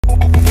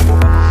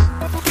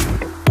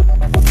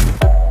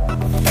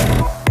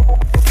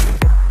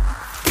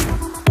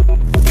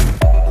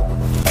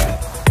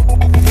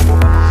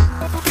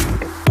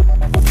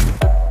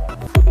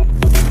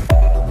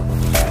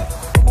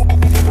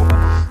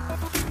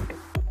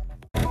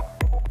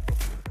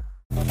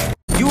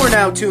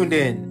now tuned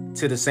in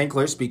to the St.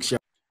 Clair Speak Show.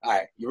 All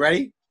right, you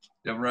ready?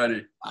 I'm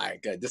ready. All right,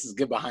 good. This is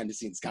good behind the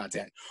scenes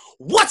content.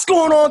 What's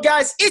going on,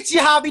 guys? It's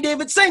your hobby,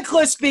 David. St.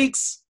 Clair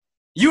Speaks.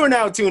 You are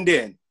now tuned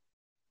in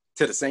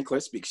to the St.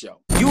 Clair Speak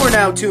Show. You are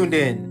now tuned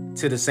in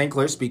to the St.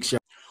 Clair Speak Show.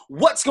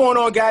 What's going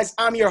on, guys?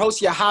 I'm your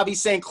host, your hobby,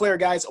 St. Clair,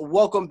 guys.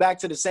 Welcome back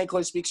to the St.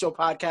 Clair Speak Show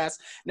podcast.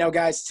 Now,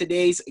 guys,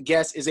 today's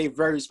guest is a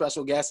very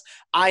special guest.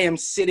 I am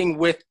sitting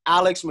with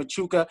Alex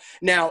Machuca.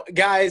 Now,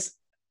 guys,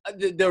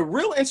 the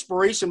real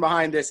inspiration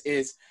behind this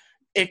is,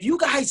 if you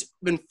guys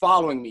been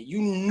following me,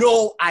 you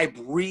know I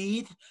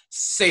breathe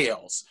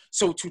sales.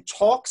 So to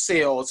talk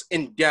sales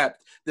in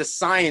depth, the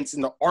science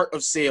and the art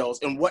of sales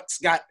and what's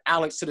got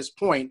Alex to this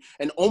point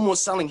and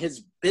almost selling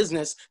his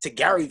business to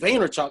Gary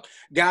Vaynerchuk,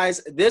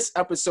 guys, this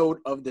episode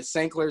of the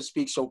St. Clair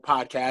Speak Show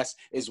podcast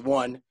is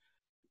one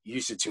you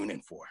should tune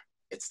in for.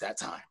 It's that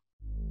time.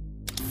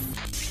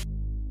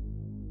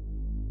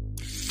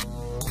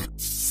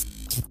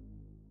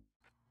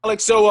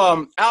 Alex,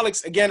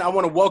 Alex, again, I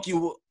want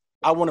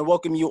to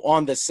welcome you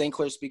on the St.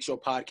 Clair Speak Show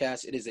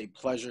podcast. It is a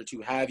pleasure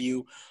to have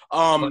you.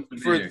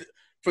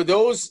 For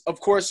those, of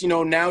course,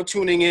 now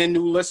tuning in,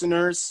 new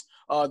listeners,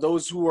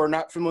 those who are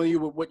not familiar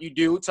with what you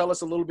do, tell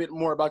us a little bit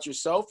more about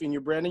yourself and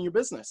your brand and your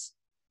business.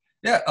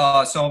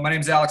 Yeah, so my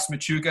name is Alex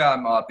Machuca.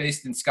 I'm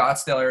based in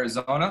Scottsdale,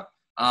 Arizona.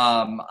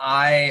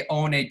 I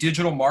own a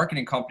digital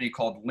marketing company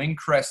called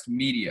Lyncrest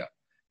Media.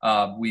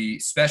 We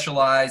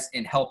specialize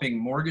in helping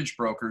mortgage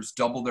brokers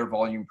double their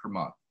volume per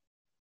month.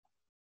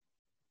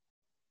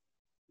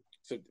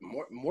 So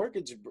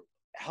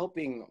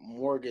helping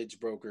mortgage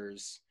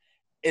brokers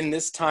in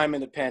this time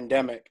in the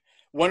pandemic.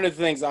 One of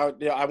the things I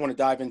want to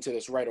dive into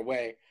this right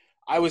away.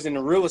 I was in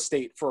real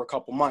estate for a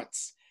couple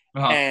months.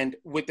 And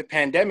with the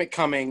pandemic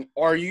coming,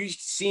 are you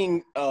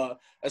seeing,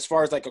 as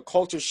far as like a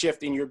culture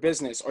shift in your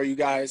business? Are you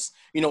guys,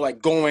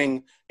 like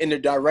going in the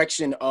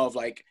direction of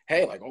like,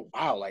 hey, like, oh,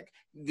 wow, like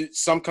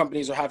some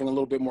companies are having a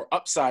little bit more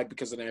upside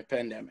because of the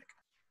pandemic?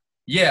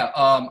 Yeah,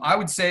 I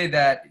would say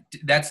that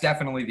that's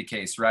definitely the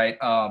case, right?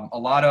 A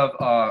lot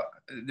of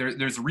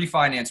there's a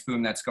refinance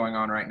boom that's going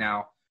on right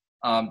now,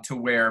 to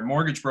where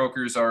mortgage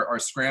brokers are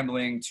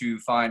scrambling to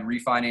find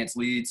refinance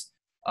leads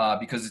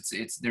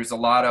because there's a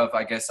lot of,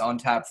 I guess,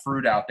 untapped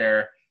fruit out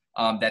there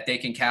that they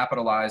can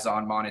capitalize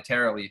on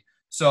monetarily.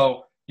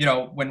 So,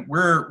 when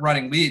we're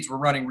running leads, we're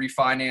running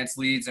refinance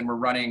leads and we're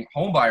running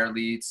home buyer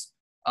leads,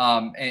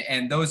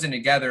 and those in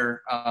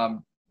together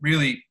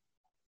really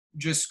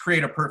just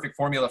create a perfect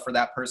formula for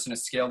that person to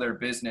scale their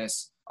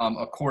business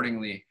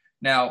accordingly.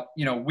 Now,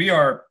 we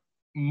are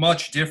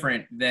much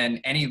different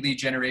than any lead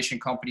generation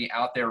company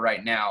out there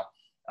right now.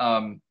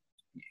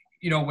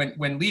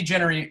 When lead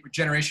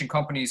generation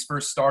companies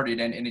first started,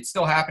 and it's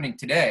still happening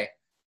today,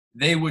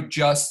 they would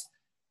just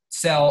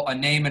sell a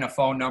name and a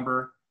phone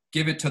number,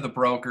 give it to the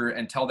broker,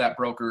 and tell that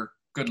broker,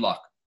 good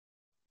luck,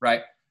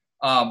 right?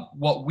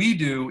 What we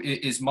do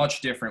is much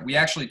different. We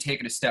actually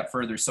take it a step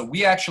further. So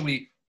we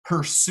actually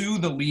pursue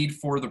the lead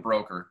for the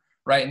broker,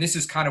 right? And this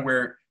is kind of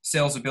where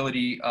sales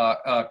ability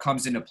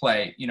comes into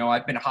play.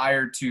 I've been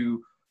hired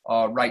to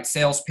write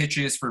sales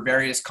pitches for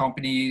various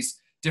companies,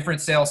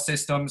 different sales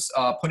systems,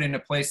 put into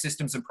place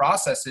systems and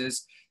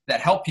processes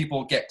that help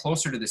people get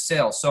closer to the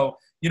sale. So,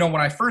 when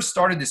I first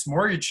started this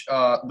mortgage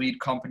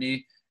lead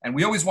company, and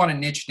we always want to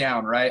niche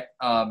down, right?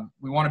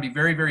 We want to be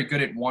very, very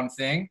good at one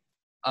thing.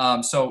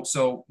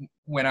 So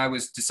when I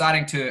was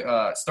deciding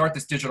to start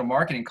this digital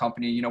marketing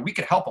company, we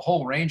could help a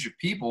whole range of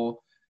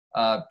people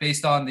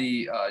based on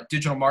the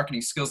digital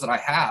marketing skills that I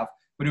have.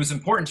 But it was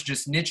important to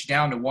just niche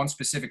down to one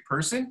specific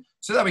person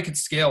so that we could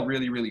scale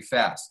really, really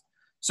fast.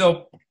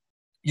 So,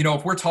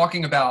 if we're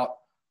talking about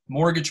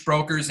mortgage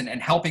brokers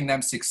and helping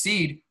them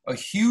succeed, a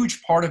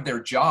huge part of their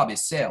job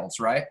is sales,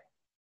 right?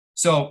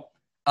 So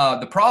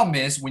the problem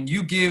is when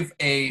you give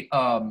a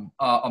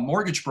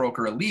mortgage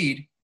broker a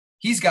lead,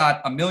 he's got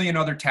a million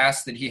other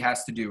tasks that he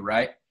has to do,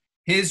 right?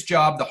 His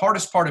job, the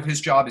hardest part of his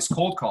job is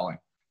cold calling.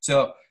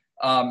 So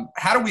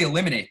how do we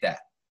eliminate that?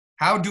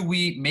 How do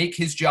we make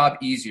his job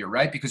easier,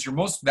 right? Because your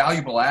most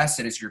valuable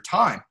asset is your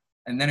time,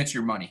 and then it's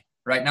your money,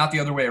 right? Not the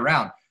other way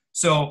around.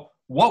 So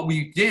what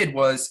we did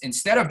was,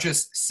 instead of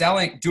just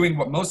doing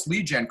what most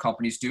lead gen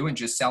companies do and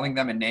just selling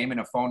them a name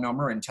and a phone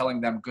number and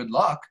telling them good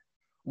luck,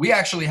 we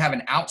actually have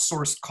an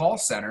outsourced call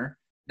center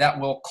that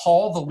will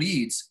call the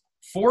leads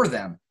for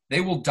them. They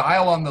will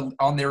dial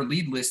on their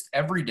lead list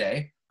every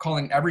day,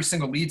 calling every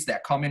single leads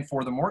that come in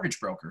for the mortgage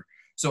broker.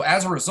 So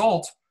as a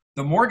result,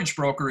 the mortgage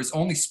broker is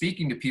only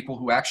speaking to people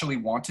who actually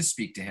want to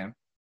speak to him,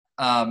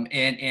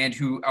 and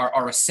who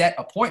are a set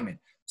appointment.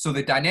 So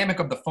the dynamic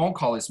of the phone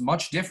call is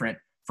much different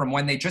from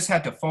when they just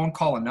had to phone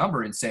call a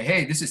number and say,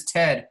 hey, this is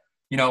Ted.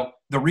 The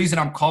reason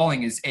I'm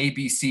calling is A,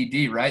 B, C,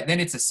 D, right? Then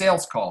it's a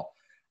sales call.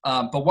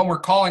 But when we're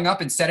calling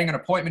up and setting an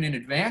appointment in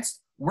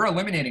advance, we're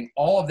eliminating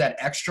all of that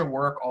extra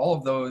work, all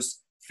of those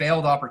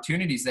failed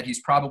opportunities that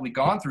he's probably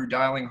gone through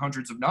dialing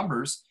hundreds of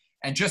numbers,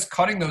 and just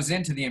cutting those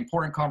into the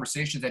important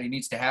conversations that he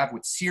needs to have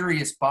with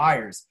serious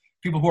buyers,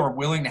 people who are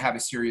willing to have a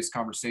serious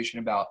conversation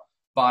about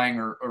buying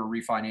or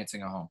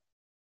refinancing a home.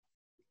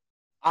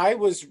 I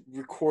was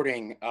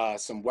recording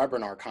some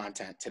webinar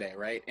content today,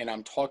 right? And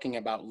I'm talking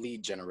about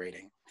lead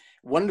generating.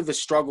 One of the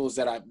struggles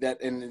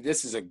and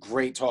this is a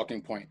great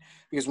talking point,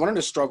 because one of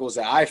the struggles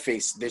that I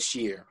faced this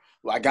year,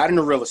 well, I got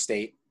into real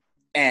estate,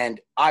 and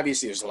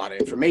obviously there's a lot of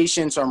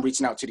information. So I'm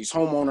reaching out to these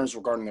homeowners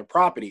regarding their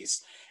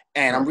properties,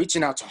 and I'm Sure.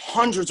 reaching out to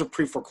hundreds of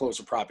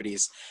pre-foreclosure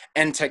properties,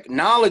 and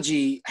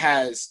technology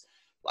has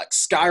like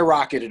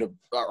skyrocketed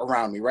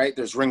around me, right?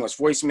 There's ringless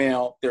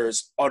voicemail,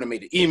 there's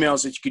automated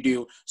emails that you could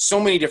do, so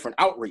many different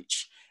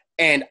outreach.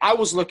 And I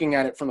was looking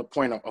at it from the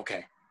point of,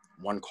 okay,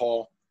 one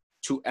call,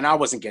 two, and I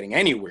wasn't getting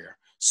anywhere.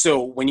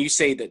 So when you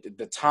say that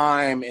the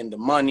time and the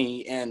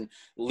money and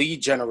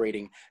lead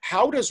generating,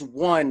 how does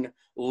one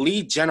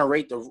lead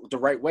generate the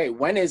right way?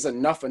 When is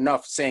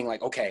enough saying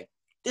like, okay,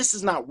 this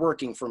is not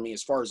working for me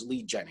as far as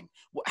lead genning?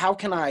 How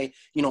can I,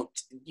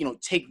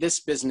 take this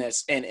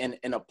business and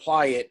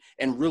apply it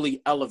and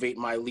really elevate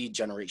my lead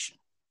generation?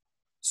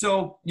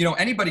 So,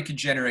 anybody could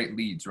generate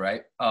leads,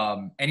 right?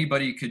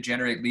 Anybody could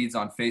generate leads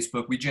on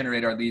Facebook. We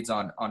generate our leads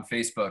on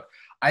Facebook.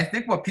 I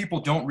think what people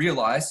don't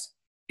realize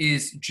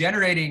is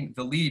generating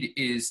the lead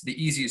is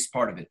the easiest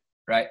part of it,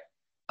 right?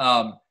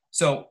 When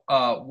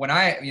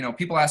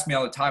people ask me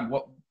all the time,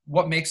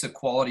 what makes a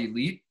quality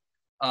lead?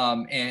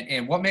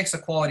 And what makes a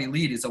quality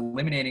lead is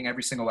eliminating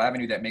every single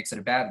avenue that makes it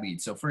a bad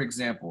lead. So for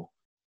example,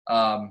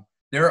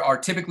 there are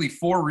typically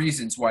 4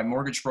 reasons why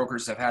mortgage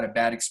brokers have had a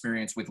bad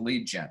experience with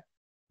lead gen.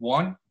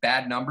 1,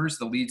 bad numbers.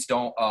 The leads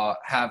don't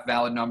have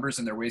valid numbers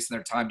and they're wasting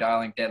their time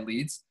dialing dead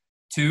leads.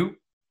 2,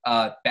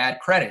 bad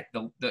credit.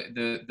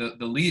 The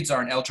leads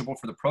aren't eligible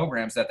for the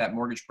programs that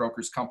mortgage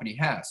broker's company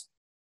has.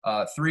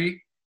 3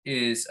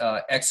 is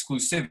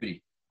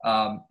exclusivity.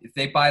 If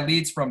they buy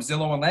leads from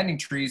Zillow and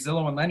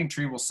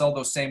LendingTree will sell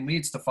those same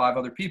leads to 5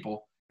 other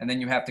people, and then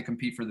you have to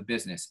compete for the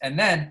business. And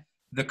then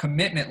the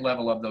commitment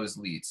level of those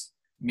leads,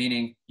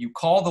 meaning you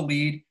call the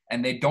lead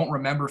and they don't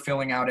remember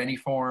filling out any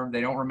form.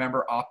 They don't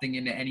remember opting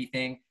into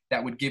anything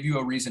that would give you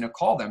a reason to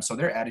call them. So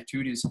their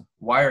attitude is,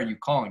 why are you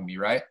calling me,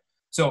 right?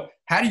 So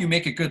how do you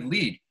make a good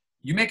lead?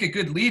 You make a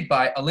good lead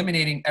by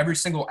eliminating every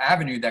single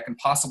avenue that can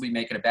possibly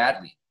make it a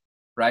bad lead,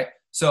 right?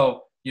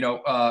 So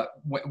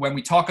when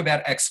we talk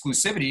about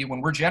exclusivity,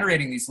 when we're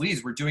generating these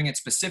leads, we're doing it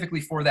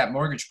specifically for that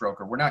mortgage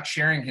broker. We're not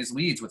sharing his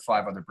leads with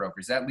 5 other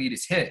brokers. That lead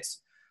is his.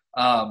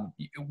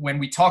 When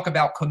we talk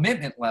about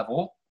commitment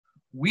level,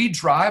 we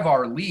drive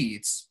our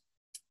leads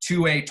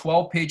to a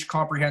 12-page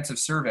comprehensive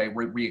survey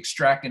where we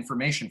extract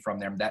information from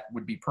them that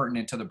would be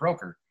pertinent to the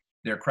broker,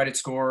 their credit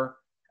score,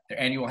 their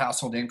annual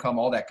household income,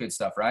 all that good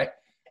stuff, right?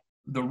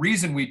 The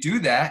reason we do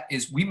that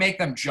is we make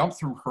them jump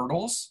through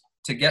hurdles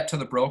to get to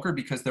the broker,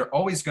 because they're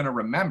always going to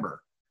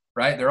remember,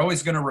 right? They're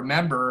always going to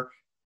remember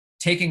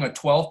taking a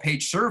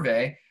 12-page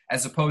survey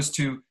as opposed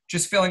to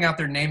just filling out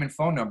their name and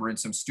phone number in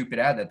some stupid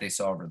ad that they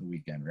saw over the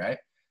weekend, right?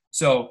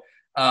 So,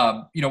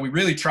 we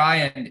really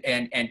try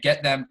and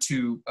get them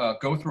to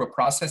go through a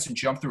process and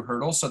jump through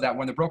hurdles so that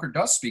when the broker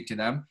does speak to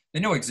them,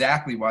 they know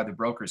exactly why the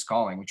broker is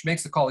calling, which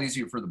makes the call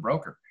easier for the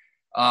broker.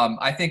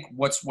 I think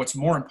what's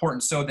more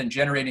important so than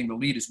generating the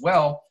lead as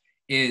well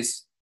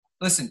is,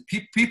 listen,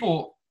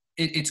 people,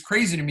 it's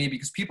crazy to me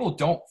because people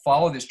don't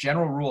follow this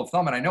general rule of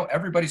thumb. And I know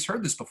everybody's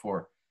heard this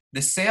before.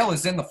 The sale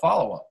is in the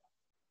follow-up,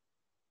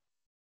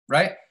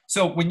 right?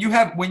 So when you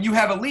have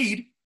a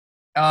lead,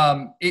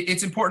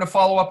 it's important to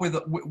follow up with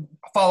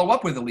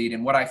a lead.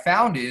 And what I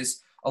found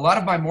is a lot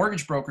of my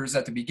mortgage brokers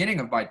at the beginning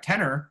of my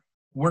tenure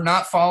were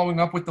not following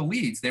up with the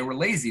leads. They were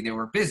lazy. They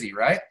were busy,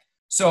 right?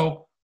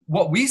 So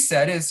what we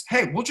said is,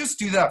 hey, we'll just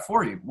do that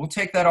for you. We'll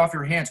take that off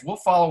your hands. We'll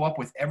follow up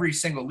with every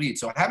single lead.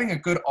 So having a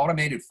good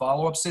automated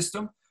follow-up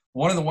system,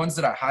 one of the ones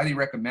that I highly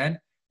recommend,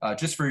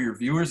 just for your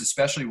viewers,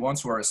 especially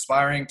ones who are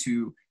aspiring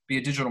to be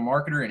a digital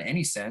marketer in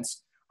any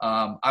sense,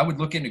 I would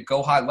look into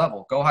Go High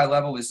Level. Go High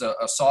Level is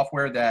a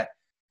software that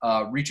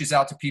reaches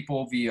out to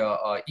people via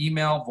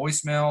email,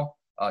 voicemail,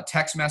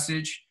 text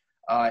message,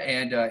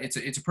 and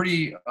it's a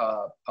pretty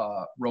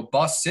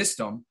robust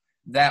system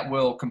that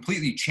will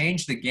completely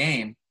change the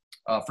game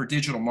for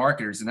digital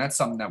marketers, and that's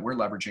something that we're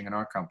leveraging in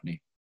our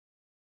company.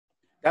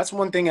 That's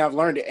one thing I've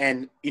learned,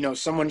 and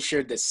someone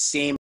shared the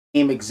same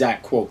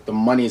exact quote: the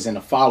money is in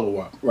the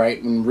follow-up, right?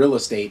 In real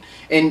estate,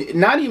 and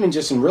not even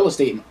just in real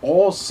estate, in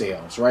all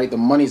sales, right? The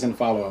money's in the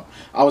follow-up.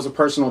 I was a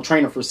personal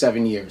trainer for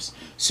 7 years,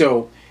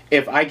 so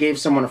if I gave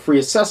someone a free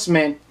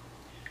assessment,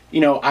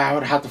 I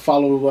would have to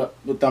follow up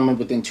with them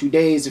within 2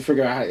 days to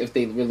figure out if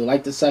they really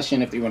like the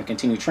session, if they want to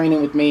continue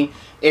training with me.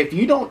 If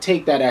you don't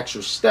take that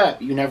extra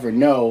step, you never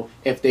know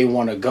if they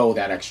want to go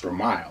that extra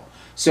mile.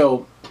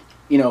 So,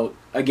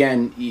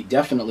 again,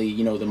 definitely,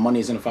 the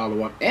money's in a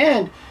follow-up.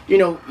 And,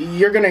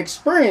 you're going to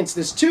experience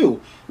this too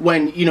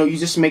when, you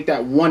just make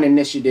that one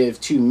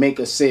initiative to make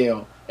a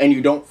sale and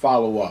you don't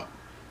follow up.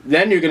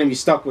 Then you're going to be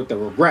stuck with the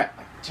regret.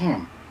 Like,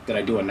 damn, did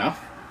I do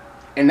enough?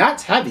 And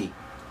that's heavy.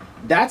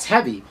 That's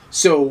heavy.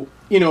 So,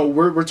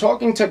 we're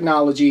talking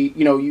technology.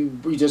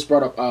 You just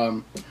brought up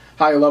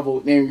higher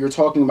level. And you're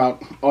talking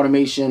about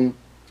automation,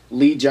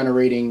 lead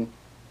generating,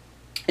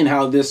 and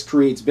how this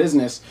creates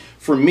business.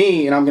 For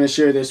me, and I'm going to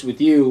share this with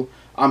you,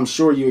 I'm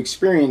sure you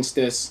experienced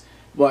this,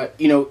 but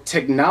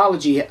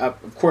technology,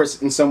 of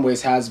course, in some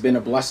ways has been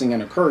a blessing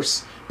and a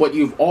curse. But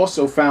you've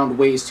also found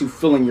ways to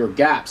fill in your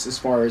gaps as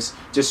far as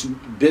just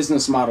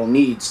business model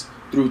needs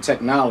through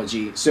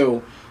technology.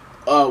 So,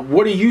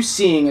 what are you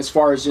seeing as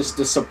far as just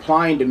the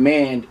supply and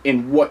demand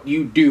in what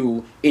you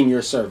do in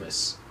your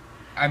service?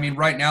 I mean,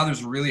 right now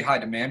there's a really high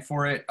demand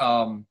for it.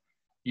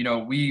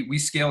 We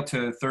scale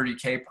to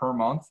 30K per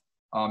month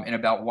in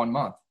about 1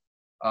 month.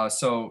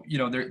 So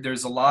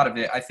there's a lot of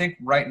it. I think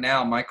right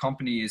now my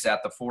company is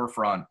at the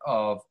forefront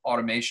of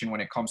automation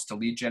when it comes to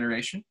lead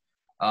generation.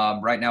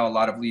 Right now, a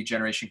lot of lead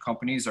generation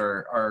companies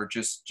are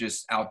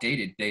just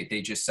outdated.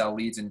 They just sell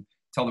leads and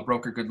tell the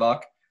broker good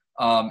luck.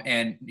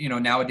 And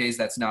nowadays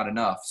that's not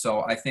enough.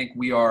 So I think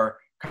we are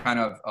kind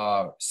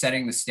of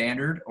setting the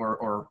standard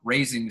or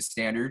raising the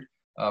standard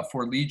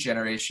for lead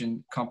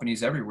generation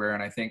companies everywhere.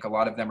 And I think a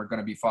lot of them are going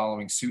to be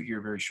following suit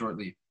here very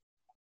shortly.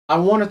 I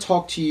want to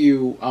talk to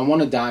you. I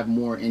want to dive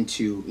more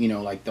into,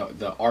 like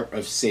the art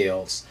of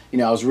sales.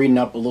 I was reading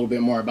up a little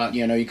bit more about,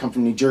 you come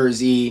from New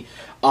Jersey.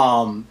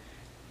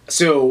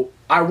 So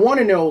I want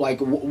to know, like,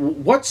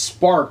 what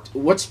sparked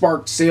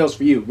sales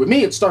for you? With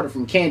me, it started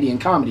from candy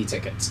and comedy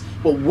tickets.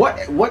 But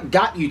what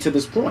got you to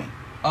this point?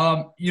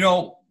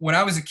 When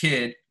I was a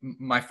kid,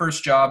 my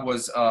first job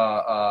was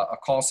a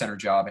call center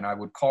job, and I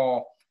would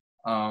call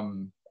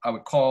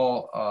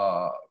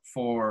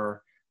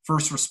for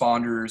first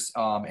responders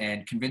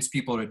and convince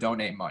people to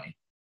donate money,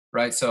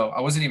 right? So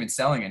I wasn't even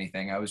selling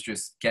anything. I was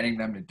just getting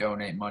them to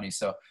donate money.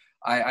 So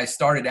I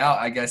started out,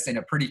 I guess, in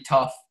a pretty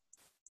tough,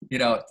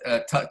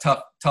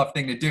 tough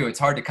thing to do. It's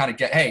hard to kind of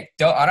get, hey,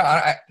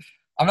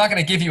 I'm not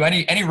going to give you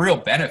any real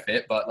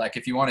benefit, but like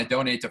if you want to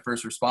donate to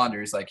first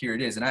responders, like here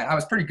it is. And I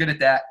was pretty good at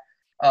that.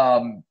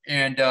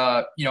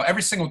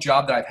 Every single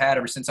job that I've had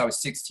ever since I was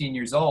 16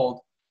 years old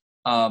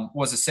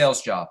was a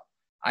sales job.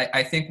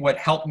 I think what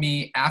helped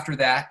me after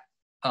that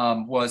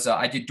was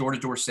I did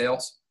door-to-door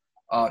sales.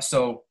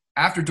 So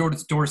after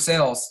door-to-door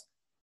sales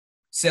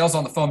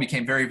on the phone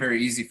became very,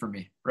 very easy for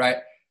me, right?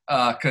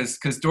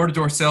 Because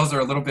door-to-door sales are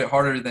a little bit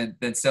harder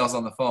than sales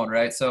on the phone,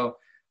 right? So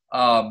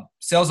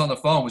sales on the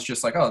phone was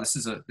just like, oh, this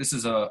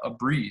is a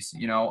breeze,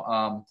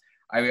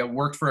 I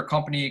worked for a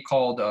company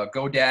called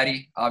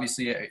GoDaddy.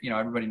 Obviously,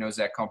 everybody knows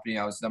that company.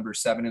 I was number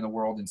 7 in the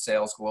world in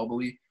sales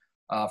globally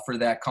for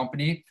that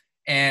company.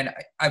 And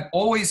I've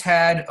always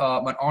had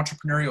an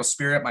entrepreneurial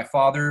spirit. My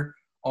father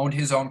owned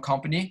his own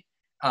company.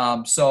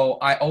 So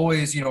I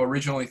always,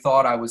 originally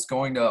thought I was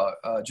going to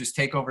just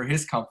take over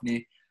his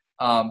company.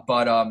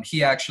 But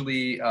he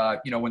actually,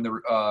 when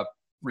the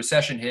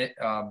recession hit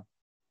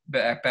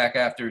back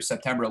after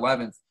September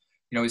 11th,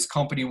 his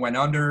company went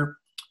under.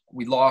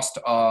 We lost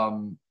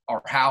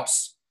our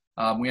house.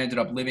 We ended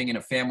up living in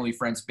a family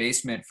friend's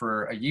basement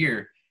for a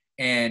year.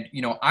 And,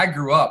 I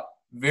grew up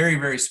very,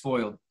 very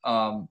spoiled.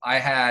 I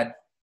had,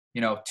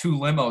 2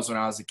 limos when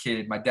I was a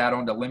kid. My dad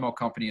owned a limo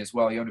company as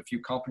well. He owned a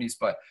few companies,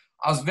 but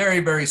I was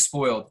very, very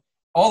spoiled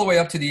all the way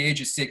up to the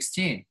age of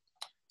 16.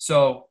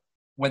 So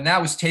when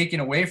that was taken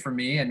away from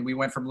me and we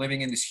went from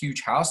living in this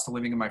huge house to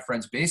living in my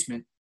friend's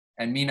basement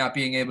and me not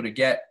being able to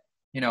get,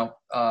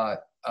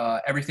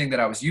 everything that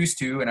I was used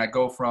to. And I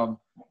go from,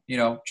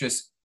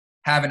 just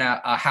having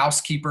a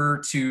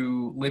housekeeper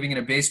to living in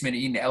a basement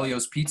eating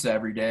Elio's pizza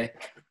every day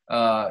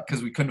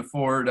because we couldn't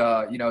afford,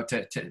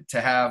 to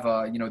have,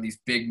 these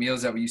big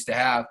meals that we used to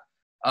have.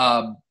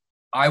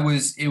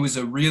 It was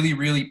a really,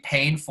 really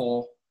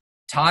painful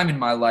time in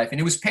my life. And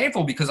it was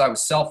painful because I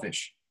was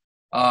selfish.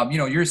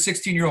 You're a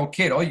 16-year-old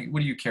kid. What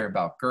do you care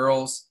about?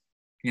 Girls,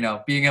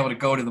 being able to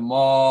go to the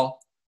mall,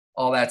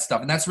 all that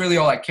stuff. And that's really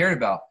all I cared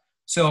about.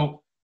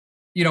 So,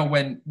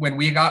 when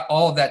we got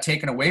all of that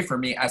taken away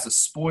from me as a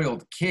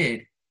spoiled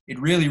kid, it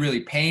really, really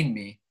pained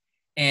me.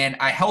 And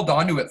I held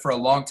on to it for a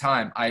long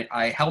time.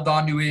 I held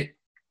on to it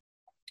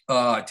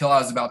till I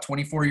was about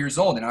 24 years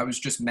old. And I was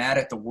just mad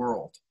at the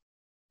world,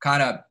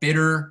 kind of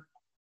bitter,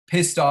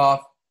 pissed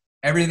off.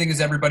 Everything is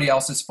everybody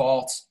else's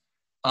fault.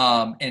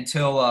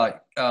 Until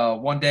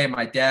one day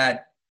my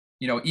dad,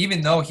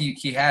 even though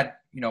he had,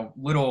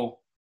 little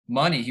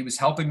money, he was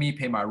helping me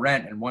pay my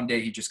rent. And one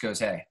day he just goes,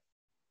 hey,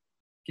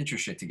 get your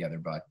shit together,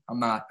 bud. I'm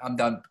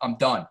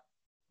done.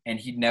 And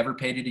he never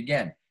paid it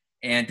again.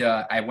 And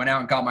I went out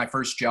and got my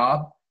first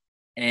job.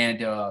 And,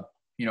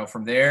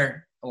 from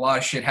there, a lot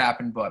of shit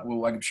happened, but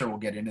I'm sure we'll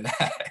get into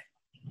that.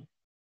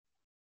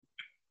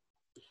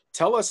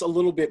 Tell us a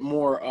little bit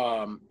more,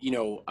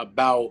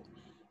 about,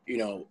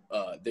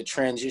 the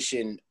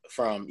transition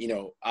from,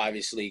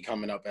 obviously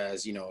coming up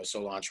as, a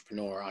solo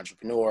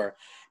entrepreneur.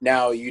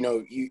 Now,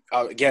 you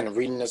again,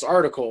 reading this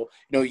article,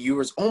 you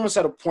was almost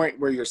at a point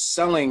where you're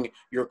selling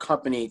your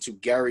company to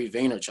Gary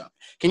Vaynerchuk.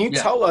 Can you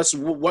tell us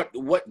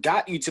what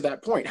got you to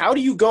that point? How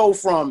do you go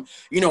from,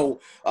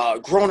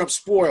 grown up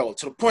spoiled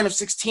to the point of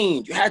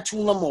 16? You had 2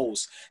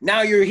 limos.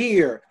 Now you're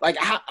here.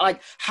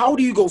 How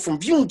do you go from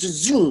Zoom to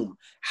Zoom?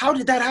 How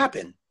did that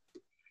happen?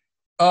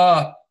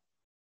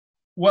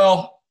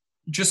 Well,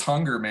 just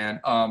hunger,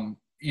 man.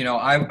 you know,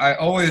 I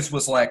always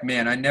was like,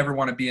 man, I never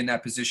want to be in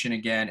that position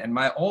again. And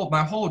my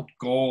whole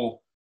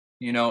goal,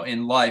 you know,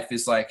 in life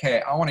is like,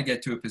 hey, I want to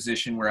get to a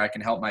position where I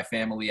can help my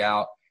family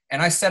out.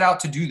 And I set out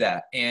to do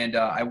that. And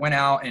I went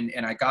out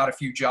and I got a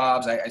few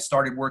jobs. I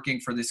started working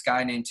for this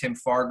guy named Tim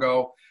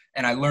Fargo,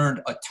 and I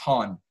learned a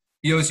ton.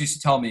 He always used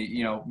to tell me,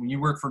 you know, when you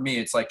work for me,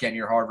 it's like getting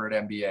your Harvard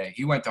MBA.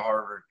 He went to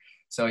Harvard.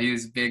 So he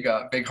was a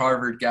big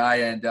Harvard guy,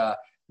 and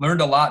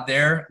learned a lot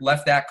there,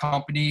 left that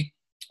company.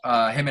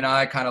 Him and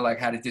I kind of like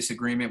had a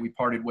disagreement. We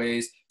parted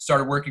ways,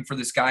 started working for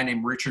this guy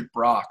named Richard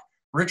Brock.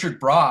 Richard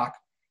Brock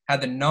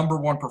had the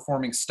 #1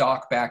 performing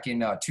stock back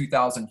in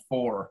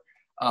 2004.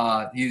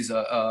 He's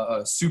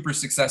a super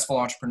successful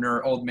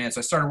entrepreneur, old man. So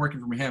I started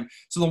working for him.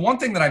 So the one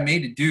thing that I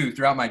made to do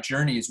throughout my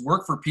journey is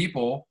work for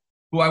people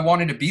who I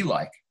wanted to be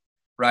like,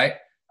 right?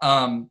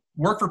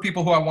 Work for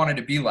people who I wanted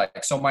to be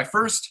like. So my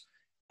first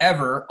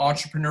ever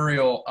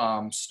entrepreneurial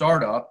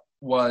startup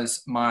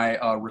was my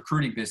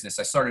recruiting business.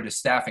 I started a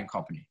staffing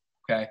company.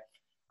 Okay.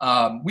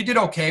 We did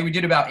okay. We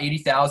did about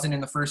 80,000 in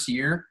the first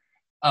year.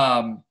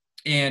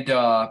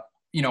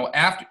 You know,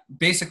 after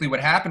basically what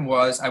happened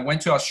was I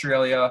went to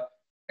Australia.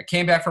 I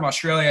came back from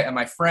Australia, and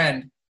my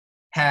friend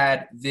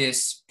had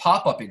this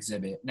pop-up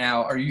exhibit.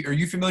 Now, are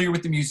you familiar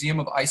with the Museum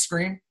of Ice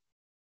Cream?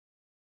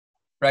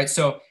 Right.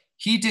 So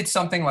he did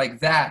something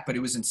like that, but it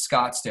was in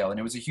Scottsdale, and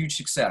it was a huge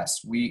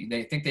success.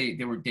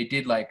 They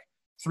did like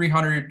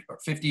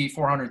 $350,000,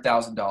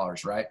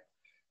 $400,000, right?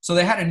 So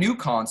they had a new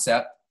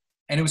concept,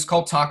 and it was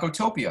called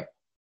Tacotopia,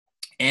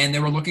 and they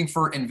were looking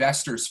for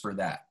investors for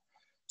that.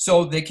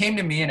 So they came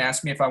to me and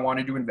asked me if I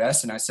wanted to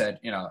invest, and I said,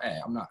 you know, hey,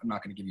 I'm not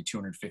going to give you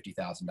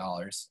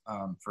 $250,000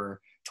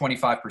 for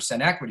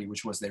 25% equity,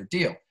 which was their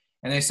deal.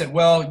 And they said,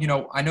 well, you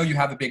know, I know you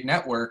have a big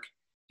network.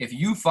 If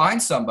you find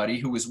somebody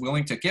who is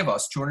willing to give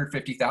us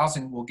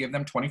 $250,000, we'll give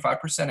them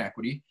 25%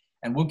 equity,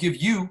 and we'll give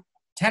you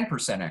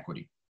 10%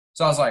 equity.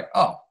 So I was like,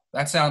 oh,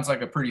 that sounds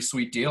like a pretty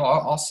sweet deal.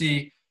 I'll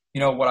see,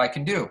 you know, what I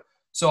can do.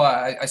 So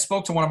I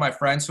spoke to one of my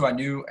friends who I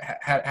knew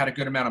had a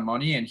good amount of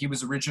money, and he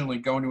was originally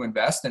going to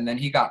invest, and then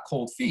he got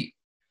cold feet.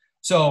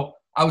 So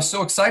I was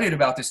so excited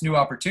about this new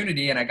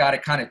opportunity, and I got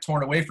it kind of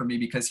torn away from me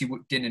because he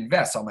didn't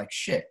invest. So I'm like,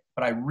 shit,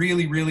 but I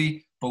really,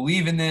 really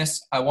believe in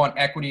this. I want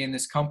equity in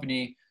this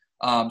company.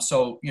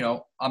 So, you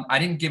know, I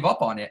didn't give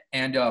up on it.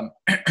 And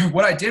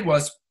what I did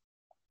was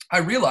I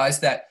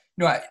realized that,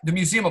 you know, the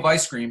Museum of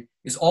Ice Cream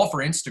is all for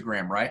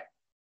Instagram, right?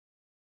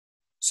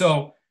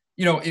 So,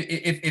 you know,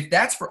 if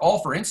that's all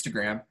for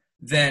Instagram,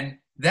 then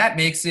that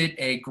makes it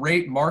a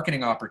great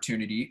marketing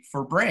opportunity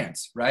for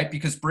brands, right?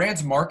 Because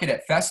brands market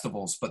at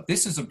festivals, but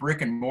this is a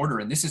brick and mortar,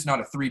 and this is not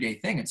a 3-day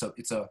thing.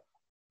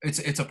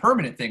 It's a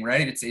permanent thing,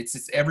 right?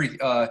 It's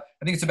every I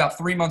think it's about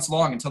 3 months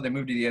long until they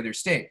move to the other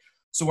state.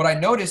 So what I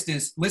noticed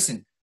is,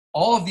 listen,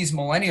 all of these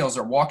millennials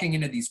are walking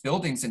into these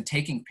buildings and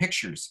taking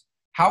pictures.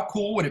 How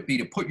cool would it be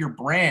to put your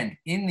brand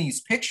in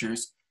these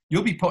pictures?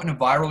 You'll be putting a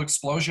viral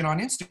explosion on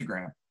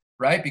Instagram,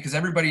 right? Because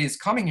everybody is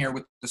coming here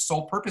with the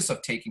sole purpose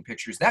of taking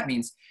pictures. That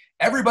means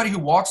everybody who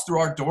walks through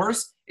our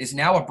doors is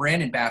now a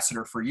brand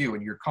ambassador for you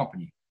and your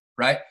company,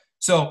 right?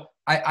 So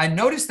I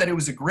noticed that it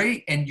was a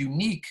great and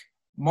unique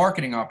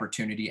marketing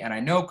opportunity. And I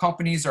know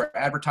companies are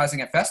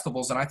advertising at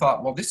festivals, and I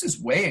thought, well, this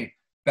is way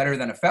better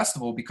than a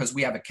festival because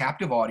we have a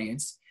captive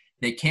audience.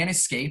 They can't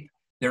escape.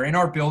 They're in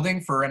our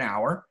building for an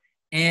hour,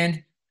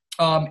 and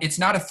it's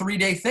not a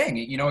 3-day thing.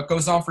 You know, it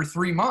goes on for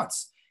 3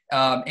 months,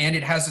 and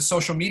it has a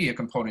social media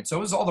component. So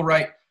it was all the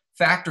right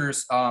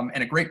factors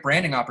and a great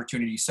branding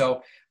opportunity.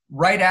 So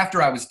right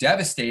after I was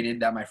devastated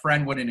that my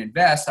friend wouldn't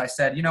invest, I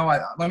said, you know,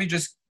 let me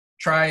just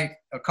try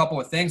a couple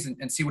of things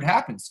and see what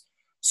happens.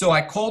 So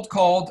I cold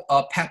called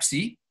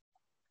Pepsi,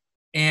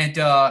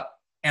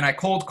 and I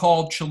cold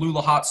called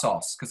Cholula hot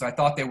sauce because I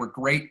thought they were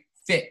great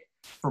fit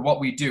for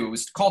what we do. It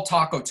was called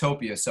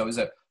Tacotopia. So it was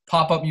a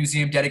pop-up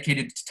museum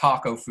dedicated to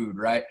taco food,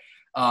 right?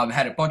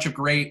 Had a bunch of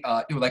great,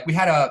 like we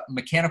had a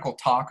mechanical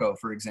taco,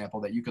 for example,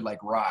 that you could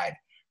like ride,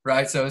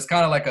 right? So it's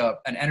kind of like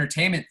an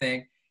entertainment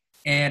thing.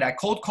 And I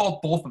cold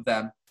called both of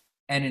them.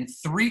 And in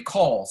 3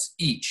 calls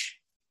each,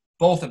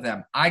 both of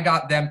them, I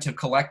got them to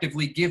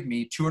collectively give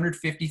me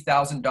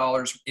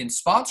 $250,000 in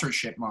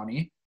sponsorship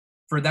money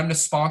for them to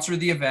sponsor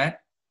the event,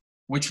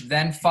 which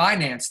then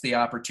financed the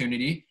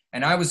opportunity.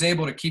 And I was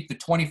able to keep the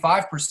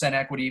 25%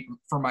 equity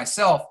for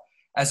myself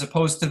as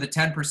opposed to the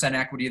 10%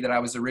 equity that I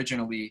was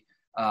originally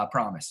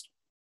promised.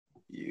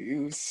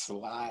 You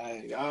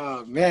slide.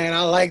 Oh man,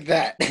 I like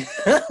that.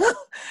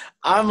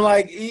 I'm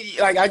like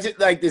I just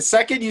like the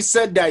second you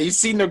said that, you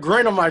seen the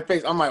grin on my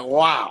face. I'm like,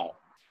 wow.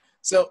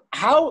 So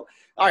how,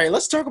 all right,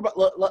 let's talk about,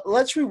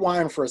 let's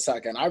rewind for a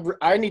second.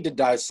 I need to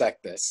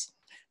dissect this.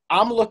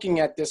 I'm looking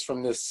at this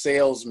from the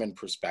salesman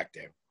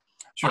perspective.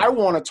 Sure. I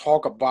want to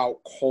talk about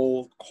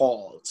cold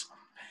calls.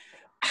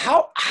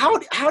 How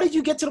did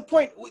you get to the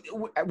point?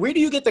 Where do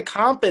you get the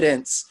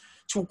confidence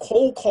to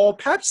cold call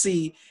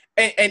Pepsi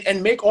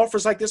and make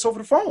offers like this over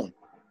the phone?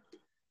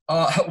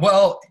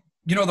 Well,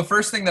 you know, the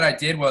first thing that I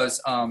did was,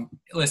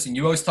 listen,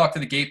 you always talk to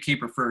the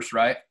gatekeeper first,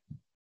 right?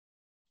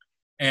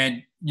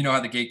 And you know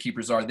how the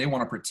gatekeepers are. They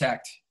want to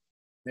protect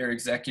They're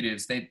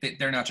executives.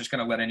 They're not just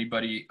going to let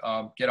anybody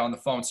get on the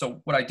phone.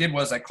 So what I did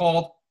was I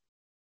called,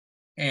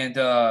 and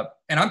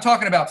I'm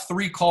talking about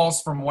 3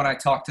 calls from when I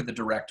talked to the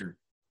director,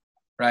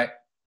 right?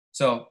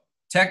 So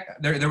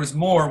there was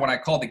more when I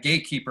called the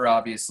gatekeeper,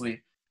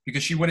 obviously,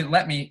 because she wouldn't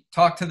let me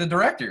talk to the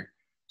director.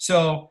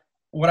 So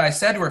what I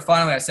said to her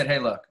finally, I said, hey,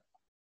 look,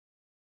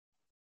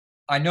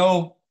 I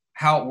know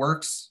how it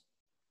works,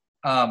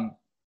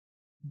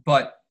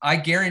 but I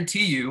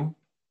guarantee you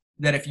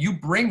that if you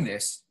bring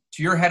this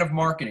to your head of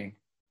marketing,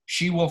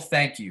 she will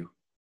thank you.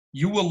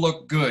 You will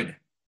look good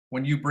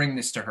when you bring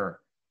this to her.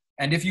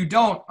 And if you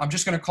don't, I'm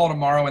just going to call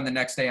tomorrow and the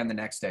next day and the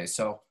next day.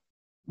 So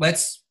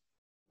let's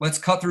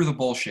cut through the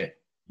bullshit.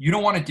 You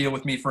don't want to deal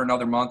with me for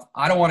another month.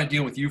 I don't want to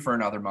deal with you for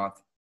another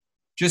month.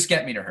 Just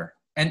get me to her.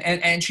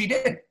 And she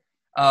did.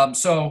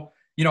 So,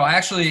 you know,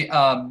 actually,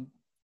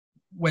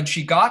 when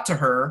she got to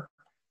her,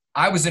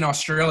 I was in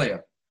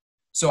Australia.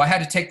 So I had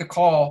to take the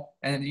call,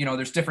 and, you know,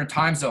 there's different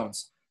time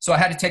zones. So I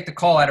had to take the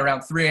call at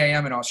around 3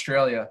 a.m. in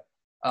Australia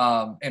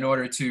in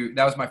order to –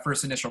 that was my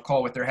first initial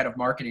call with their head of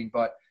marketing.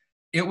 But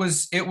it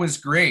was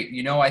great.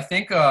 You know, I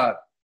think,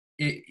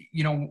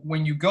 you know,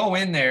 when you go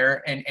in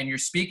there and you're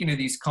speaking to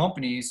these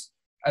companies,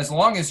 as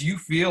long as you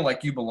feel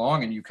like you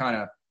belong and you kind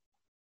of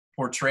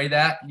portray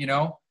that, you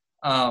know,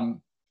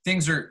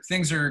 things are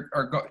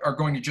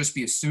going to just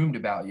be assumed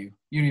about you.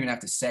 You don't even have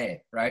to say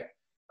it, right?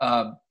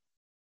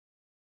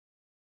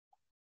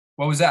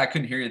 What was that? I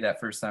couldn't hear you that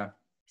first time.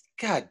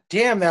 God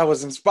damn, that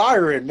was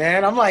inspiring,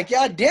 man. I'm like,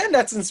 God damn,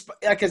 that's inspiring.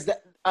 Because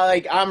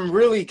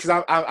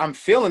I'm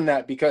feeling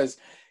that because,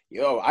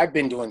 yo, I've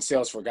been doing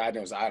sales for God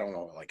knows, I don't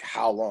know, like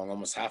how long,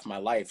 almost half my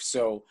life.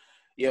 So,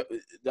 yeah,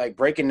 like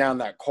breaking down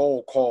that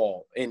cold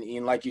call and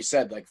like you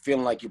said, like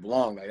feeling like you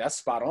belong, like that's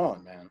spot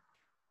on, man.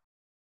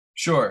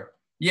 Sure.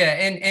 Yeah.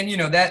 And, you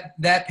know,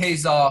 that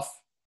pays off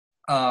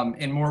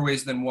in more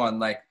ways than one.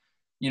 Like,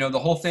 you know, the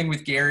whole thing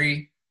with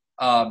Gary,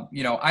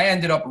 you know, I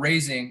ended up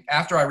raising,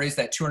 after I raised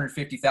that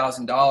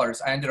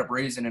 $250,000, I ended up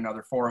raising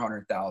another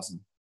 $400,000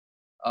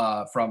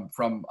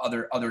 from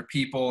other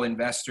people,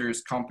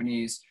 investors,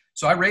 companies.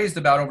 So I raised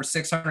about over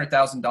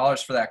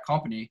 $600,000 for that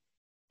company.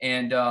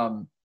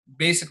 And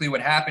basically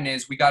what happened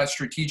is we got a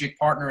strategic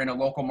partner in a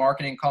local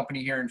marketing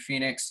company here in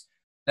Phoenix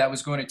that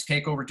was going to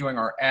take over doing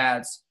our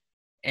ads.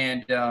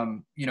 And,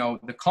 you know,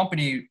 the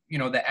company, you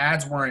know, the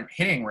ads weren't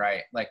hitting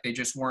right. Like they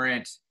just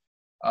weren't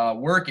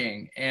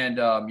working. And,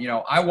 you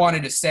know, I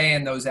wanted to stay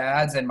in those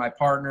ads, and my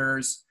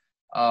partners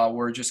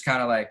were just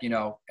kind of like, you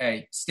know,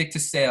 hey, stick to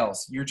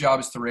sales. Your job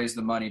is to raise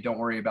the money. Don't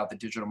worry about the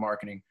digital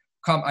marketing.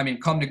 Come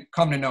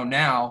to know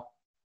now,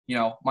 you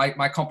know,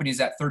 my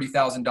company's at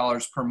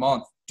 $30,000 per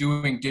month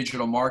doing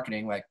digital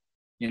marketing. Like,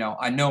 you know,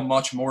 I know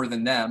much more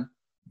than them,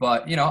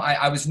 but, you know,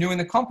 I was new in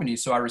the company,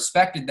 so I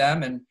respected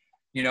them and,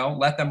 you know,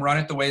 let them run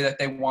it the way that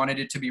they wanted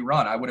it to be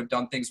run. I would have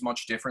done things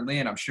much differently,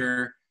 and I'm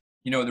sure,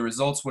 you know, the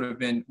results would have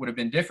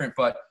been different,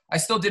 but I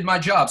still did my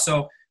job.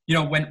 So, you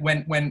know,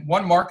 when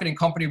one marketing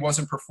company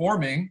wasn't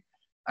performing,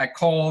 I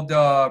called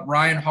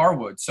Ryan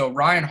Harwood. So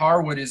Ryan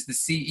Harwood is the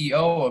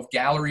CEO of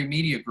Gallery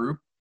Media Group,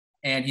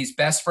 and he's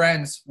best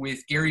friends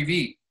with Gary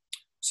Vee.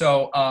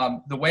 So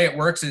the way it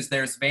works is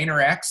there's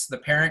VaynerX, the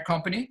parent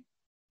company,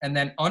 and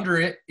then under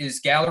it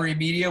is Gallery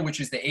Media, which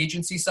is the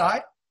agency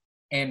side,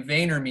 and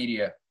Vayner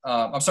Media.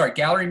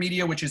 Gallery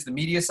Media, which is the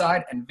media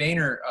side, and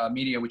Vayner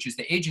Media, which is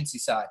the agency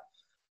side.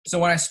 So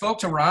when I spoke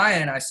to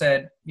Ryan, I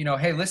said, you know,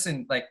 hey,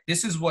 listen, like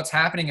this is what's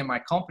happening in my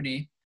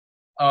company.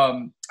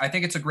 I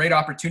think it's a great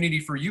opportunity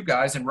for you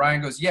guys. And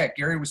Ryan goes, yeah,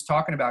 Gary was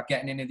talking about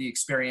getting into the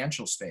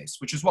experiential space,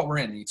 which is what we're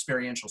in, the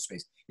experiential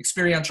space,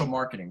 experiential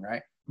marketing,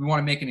 right? We want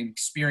to make an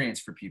experience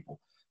for people.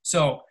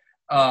 So,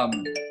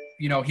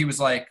 you know, he was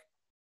like,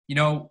 you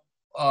know,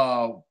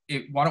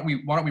 why don't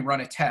we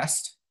run a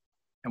test,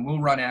 and we'll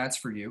run ads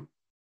for you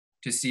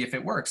to see if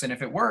it works. And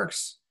if it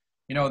works,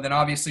 you know, then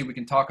obviously we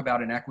can talk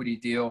about an equity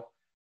deal.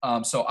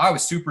 So I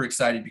was super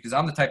excited because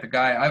I'm the type of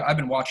guy, I've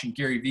been watching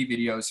Gary Vee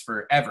videos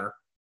forever.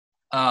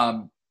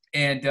 You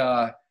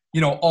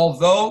know,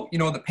 although, you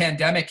know, the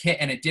pandemic hit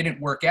and it didn't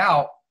work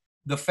out,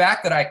 the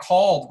fact that I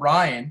called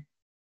Ryan,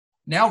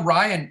 now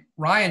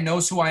Ryan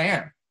knows who I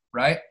am,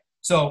 right?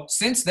 So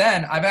since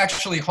then, I've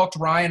actually hooked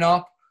Ryan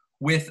up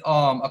with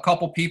a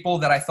couple people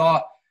that I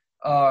thought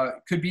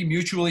could be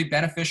mutually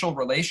beneficial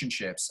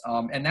relationships.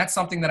 And that's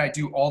something that I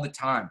do all the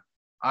time.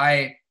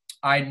 I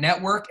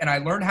network, and I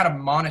learn how to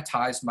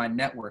monetize my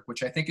network,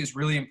 which I think is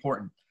really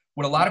important.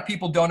 What a lot of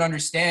people don't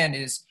understand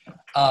is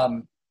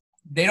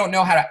they don't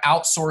know how to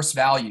outsource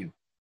value.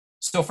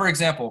 So for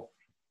example,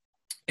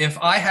 if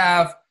I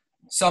have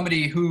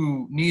somebody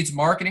who needs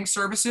marketing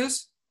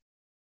services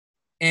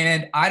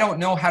and I don't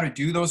know how to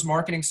do those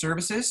marketing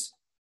services,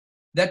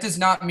 that does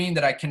not mean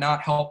that I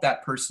cannot help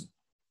that person.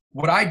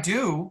 What I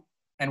do,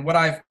 and what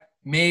I've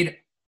made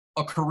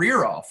a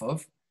career off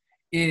of,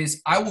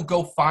 is I will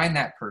go find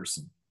that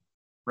person,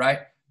 right?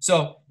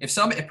 So if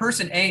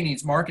person A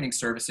needs marketing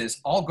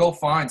services, I'll go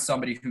find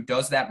somebody who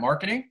does that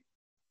marketing.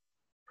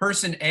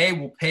 Person A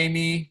will pay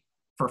me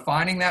for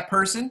finding that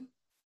person.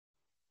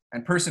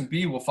 and person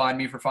B will find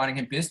me for finding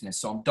him business.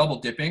 So I'm double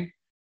dipping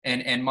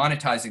and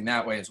monetizing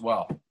that way as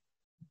well.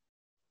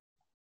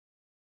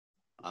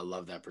 I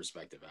love that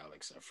perspective,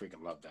 Alex. I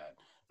freaking love that.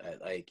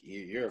 Like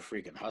you're a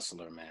freaking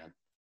hustler, man.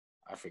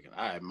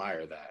 I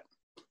admire that.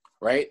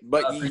 Right.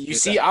 But you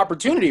see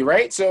opportunity,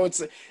 right? So it's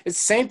the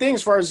same thing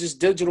as far as just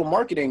digital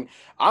marketing.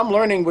 I'm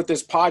learning with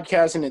this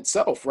podcast in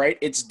itself, right?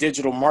 It's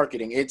digital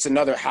marketing. It's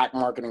another hack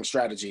marketing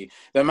strategy.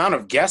 The amount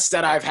of guests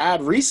that I've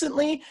had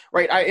recently,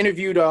 right? I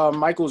interviewed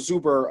Michael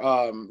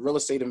Zuber, real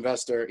estate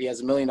investor. He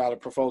has $1 million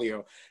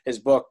portfolio. His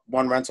book,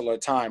 One Rental at a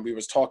Time. We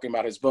was talking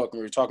about his book, and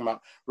we were talking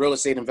about real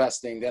estate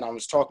investing. Then I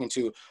was talking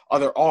to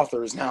other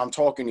authors. Now I'm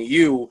talking to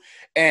you.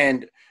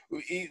 And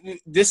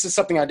this is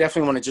something I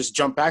definitely want to just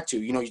jump back to.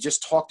 You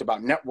just talked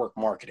about network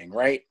marketing,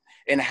 right?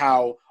 And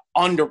how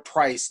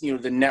underpriced,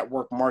 the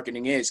network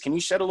marketing is. Can you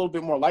shed a little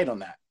bit more light on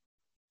that?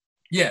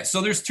 Yeah.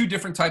 So there's two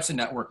different types of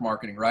network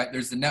marketing, right?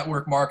 There's the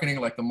network marketing,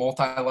 like the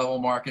multi-level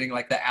marketing,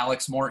 like the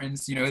Alex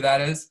Mortons. You know who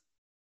that is?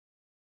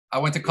 I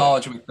went to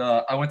college with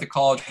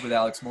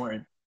Alex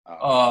Morton.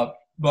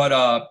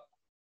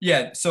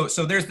 Yeah.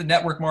 So there's the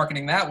network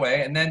marketing that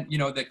way. And then,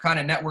 the kind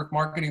of network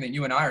marketing that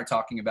you and I are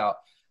talking about.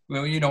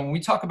 When we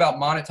talk about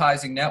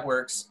monetizing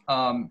networks,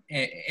 and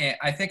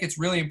I think it's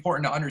really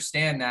important to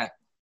understand that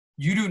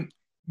you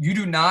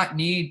do not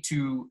need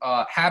to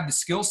have the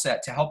skill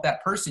set to help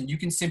that person. You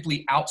can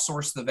simply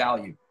outsource the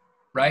value,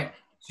 right?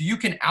 So you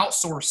can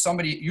outsource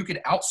somebody. You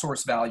could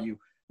outsource value.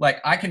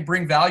 Like I can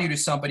bring value to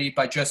somebody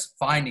by just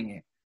finding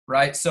it,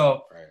 right?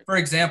 So, for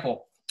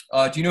example,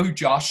 do you know who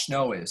Josh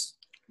Snow is?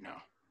 No.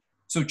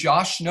 So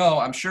Josh Snow,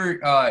 I'm sure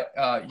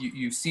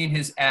you've seen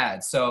his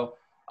ads. So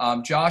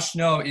Josh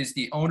Snow is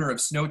the owner of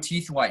Snow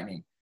Teeth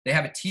Whitening. They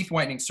have a teeth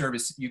whitening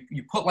service.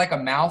 You put like a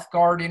mouth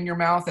guard in your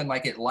mouth and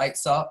like it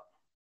lights up.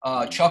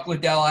 Chuck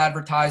Liddell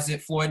advertised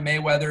it, Floyd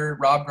Mayweather,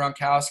 Rob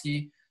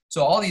Gronkowski.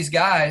 So all these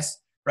guys,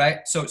 right?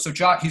 So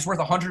Josh, he's worth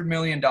 $100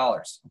 million,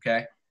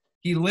 okay?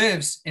 He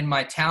lives in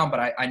my town,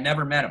 but I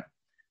never met him.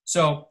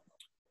 So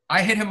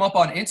I hit him up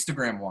on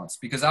Instagram once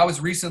because I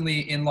was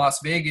recently in Las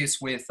Vegas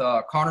with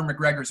Conor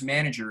McGregor's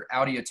manager,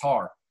 Audi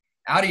Attar.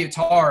 Audi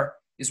Attar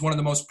is one of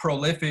the most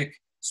prolific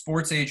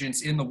sports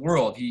agents in the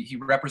world. He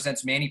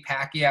represents Manny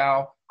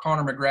Pacquiao,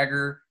 Conor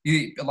McGregor.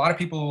 A lot of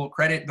people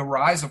credit the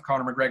rise of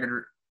Conor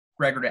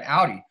McGregor to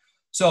Audi.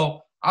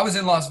 So I was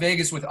in Las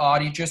Vegas with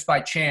Audi just by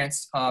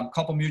chance, a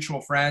couple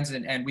mutual friends,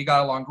 and we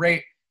got along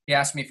great. He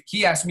asked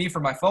me for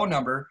my phone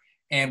number,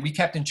 and we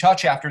kept in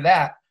touch after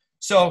that.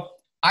 So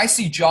I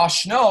see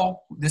Josh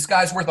Snow. This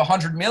guy's worth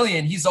 $100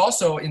 million. He's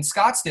also in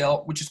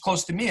Scottsdale, which is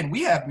close to me, and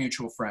we have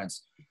mutual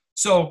friends.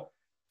 So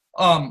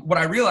what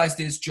I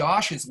realized is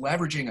Josh is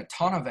leveraging a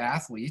ton of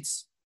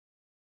athletes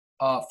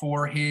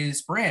for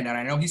his brand. And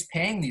I know he's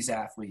paying these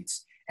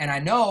athletes. And I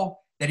know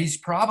that he's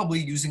probably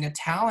using a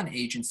talent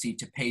agency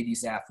to pay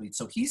these athletes.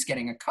 So he's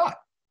getting a cut,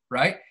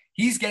 right?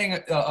 He's getting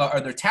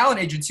or their talent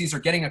agencies are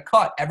getting a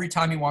cut every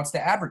time he wants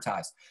to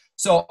advertise.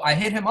 So I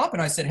hit him up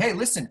and I said, hey,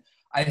 listen,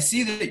 I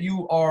see that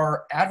you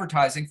are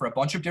advertising for a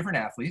bunch of different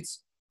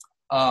athletes.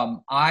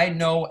 I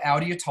know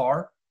Audi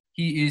Attar.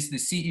 He is the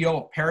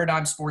CEO of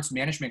Paradigm Sports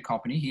Management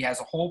Company. He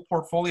has a whole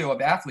portfolio of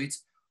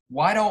athletes.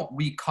 Why don't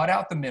we cut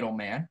out the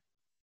middleman?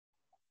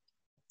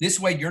 This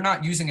way, you're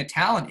not using a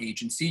talent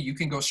agency. You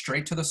can go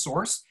straight to the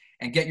source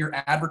and get your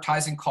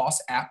advertising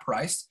costs at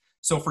price.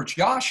 So for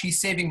Josh,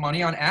 he's saving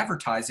money on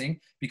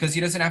advertising because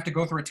he doesn't have to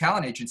go through a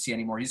talent agency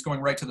anymore. He's going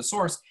right to the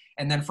source.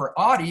 And then for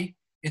Audi,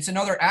 it's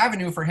another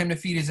avenue for him to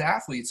feed his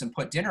athletes and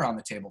put dinner on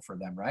the table for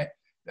them, right?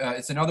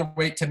 It's another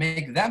way to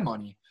make them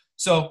money.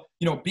 So,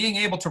 being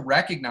able to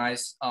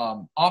recognize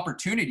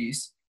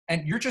opportunities,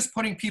 and you're just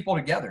putting people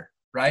together,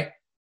 right?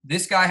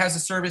 This guy has a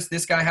service.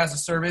 This guy has a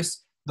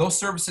service. Those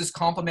services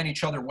complement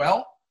each other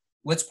well.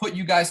 Let's put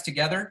you guys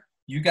together.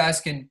 You guys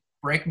can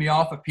break me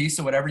off a piece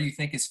of whatever you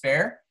think is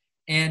fair.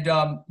 And,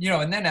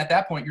 and then at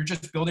that point, you're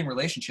just building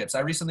relationships.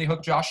 I recently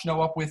hooked Josh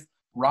Snow up with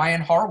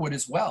Ryan Harwood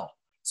as well.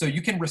 So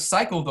you can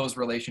recycle those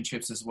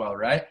relationships as well,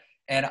 right?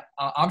 And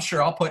I'm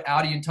sure I'll put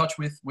Audi in touch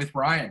with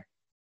Ryan.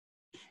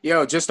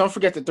 Yo, just don't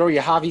forget to throw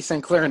your Javi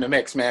St. Clair in the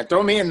mix, man.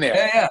 Throw me in there,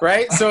 yeah.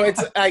 Right? So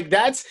it's like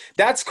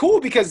that's cool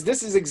because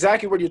this is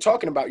exactly what you're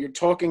talking about. You're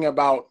talking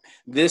about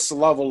this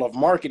level of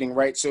marketing,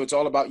 right? So it's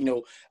all about,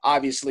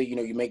 obviously,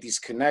 you make these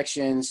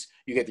connections,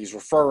 you get these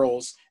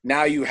referrals.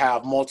 Now you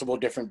have multiple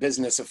different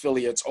business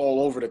affiliates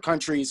all over the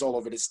countries, all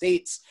over the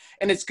states,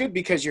 and it's good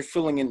because you're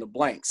filling in the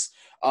blanks.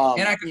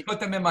 And I can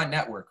put them in my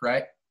network,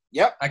 right?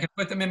 Yep. I can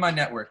put them in my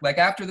network. Like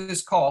after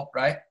this call,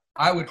 right?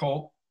 I would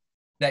hope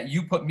that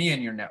you put me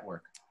in your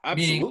network.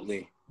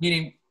 Absolutely.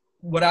 Meaning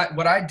what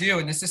I do,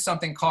 and this is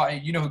something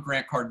called, you know who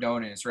Grant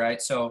Cardone is,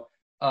 right? So,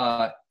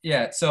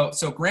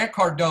 So Grant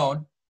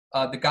Cardone,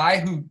 the guy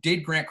who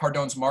did Grant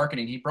Cardone's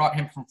marketing, he brought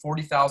him from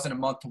 $40,000 a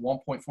month to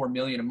 $1.4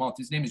 million a month.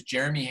 His name is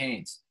Jeremy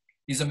Haynes.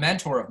 He's a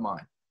mentor of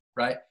mine,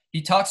 right?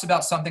 He talks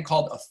about something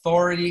called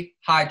authority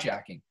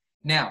hijacking.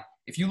 Now,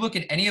 if you look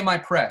at any of my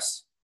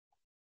press,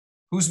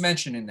 who's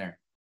mentioned in there?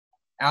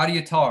 Audi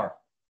Attar,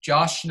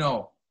 Josh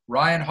Snow,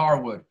 Ryan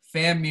Harwood,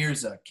 Fam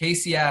Mirza,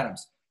 Casey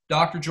Adams.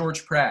 Dr.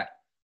 George Pratt.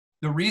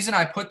 The reason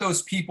I put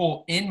those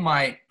people in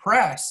my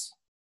press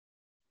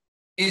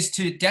is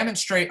to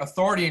demonstrate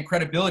authority and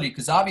credibility,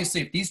 because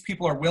obviously if these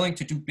people are willing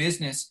to do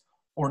business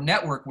or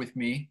network with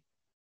me,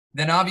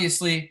 then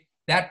obviously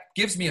that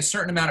gives me a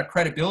certain amount of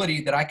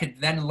credibility that I could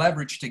then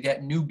leverage to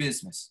get new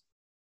business.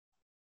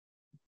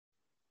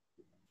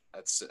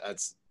 It's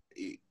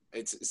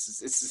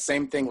the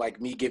same thing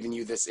like me giving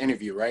you this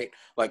interview, right?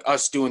 Like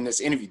us doing this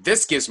interview.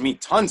 This gives me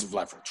tons of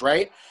leverage,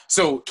 right?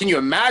 So can you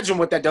imagine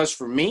what that does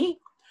for me?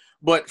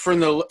 But from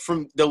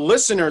the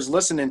listeners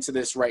listening to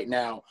this right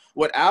now,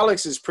 what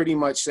Alex is pretty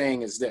much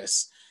saying is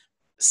this: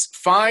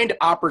 find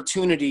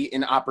opportunity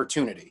in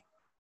opportunity.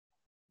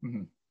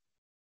 Mm-hmm.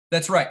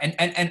 That's right.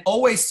 And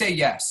always say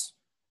yes,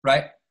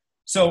 right?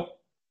 So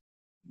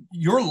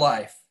your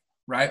life,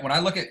 right? When I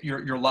look at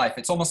your life,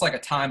 it's almost like a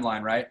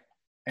timeline, right?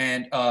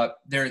 And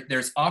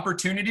there's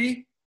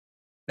opportunity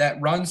that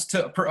runs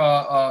to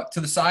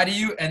the side of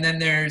you, and then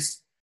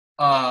there's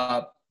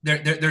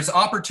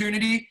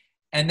opportunity,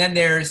 and then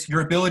there's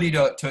your ability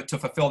to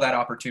fulfill that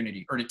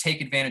opportunity or to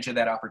take advantage of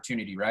that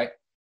opportunity, right?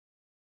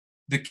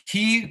 The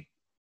key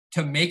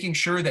to making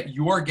sure that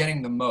you are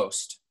getting the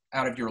most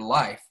out of your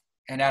life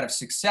and out of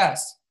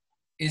success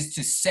is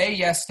to say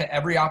yes to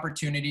every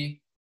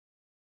opportunity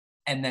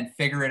and then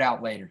figure it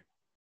out later,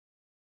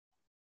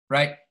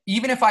 right?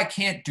 Even if I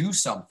can't do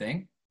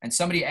something and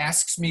somebody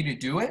asks me to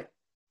do it,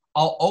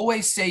 I'll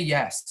always say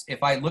yes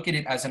if I look at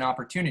it as an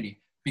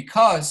opportunity,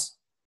 because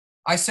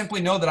I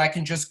simply know that I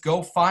can just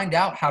go find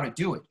out how to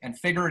do it and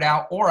figure it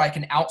out, or I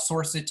can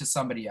outsource it to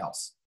somebody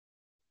else.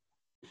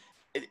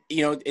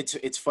 You know,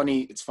 it's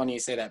funny you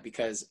say that,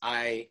 because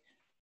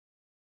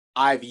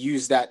I've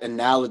used that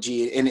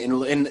analogy and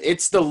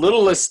it's the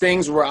littlest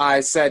things where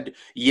I said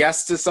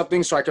yes to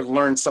something so I could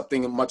learn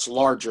something much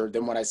larger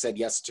than what I said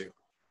yes to.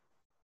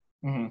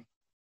 Mm-hmm.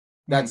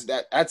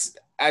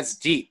 That's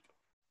deep.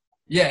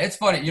 Yeah, it's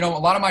funny. You know, a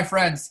lot of my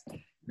friends,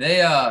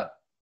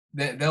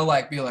 they'll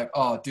like be like,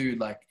 oh, dude,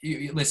 like,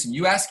 listen,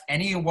 you ask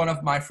any one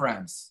of my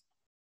friends,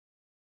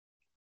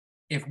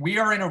 if we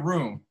are in a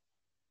room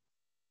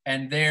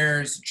and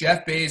there's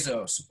Jeff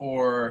Bezos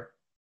or,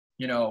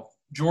 you know,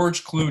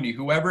 George Clooney,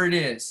 whoever it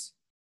is,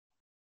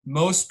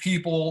 most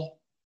people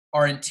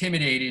are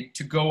intimidated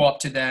to go up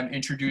to them,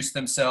 introduce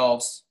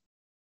themselves,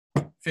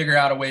 figure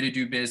out a way to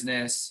do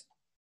business.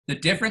 The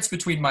difference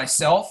between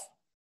myself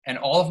and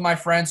all of my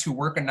friends who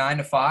work a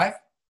 9-to-5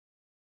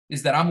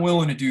 is that I'm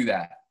willing to do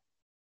that.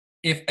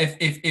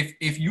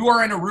 If you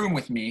are in a room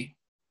with me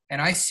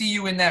and I see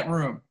you in that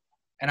room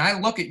and I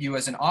look at you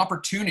as an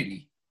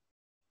opportunity,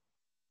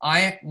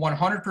 I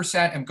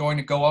 100% am going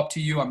to go up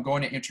to you. I'm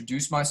going to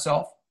introduce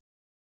myself,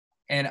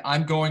 and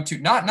I'm going to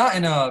not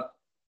in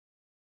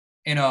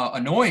a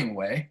annoying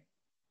way,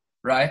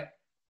 right?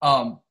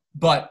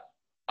 But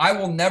I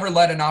will never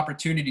let an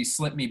opportunity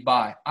slip me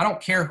by. I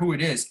don't care who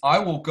it is. I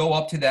will go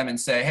up to them and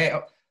say, hey,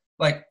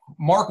 like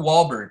Mark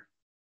Wahlberg,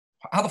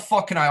 how the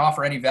fuck can I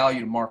offer any value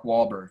to Mark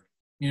Wahlberg?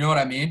 You know what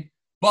I mean?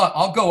 But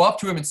I'll go up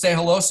to him and say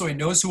hello so he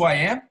knows who I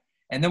am.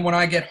 And then when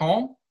I get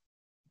home,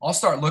 I'll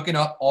start looking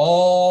up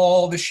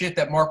all the shit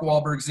that Mark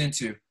Wahlberg's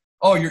into.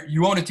 Oh,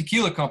 you own a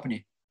tequila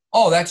company.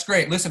 Oh, that's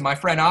great. Listen, my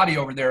friend Adi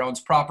over there owns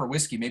Proper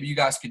Whiskey. Maybe you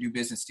guys could do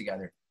business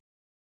together.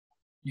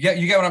 You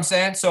get what I'm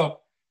saying?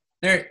 So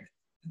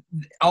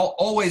I'll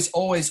always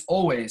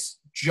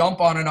jump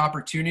on an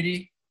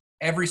opportunity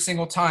every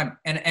single time.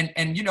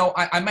 And you know,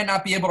 I might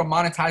not be able to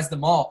monetize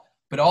them all,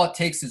 but all it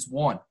takes is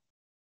one.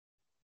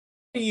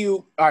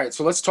 All right,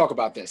 so let's talk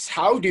about this.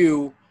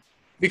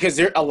 Because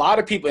there are a lot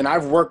of people, and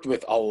I've worked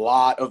with a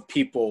lot of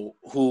people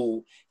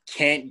who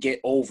can't get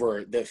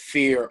over the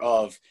fear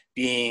of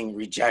being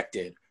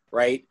rejected,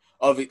 right?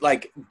 Of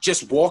like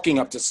just walking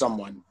up to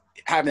someone,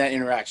 having that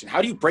interaction.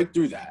 How do you break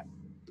through that?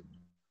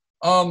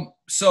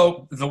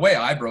 So the way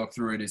I broke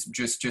through it is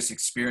just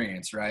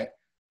experience, right?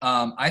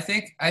 I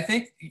think,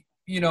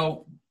 you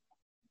know,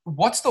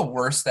 what's the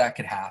worst that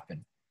could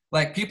happen?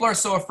 Like, people are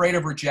so afraid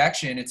of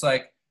rejection. It's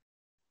like,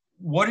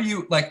 what are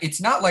you like? It's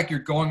not like you're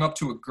going up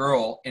to a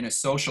girl in a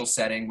social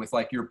setting with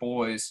like your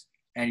boys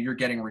and you're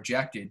getting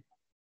rejected.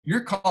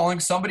 You're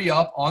calling somebody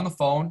up on the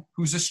phone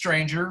who's a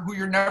stranger who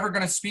you're never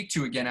going to speak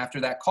to again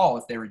after that call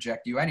if they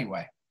reject you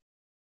anyway.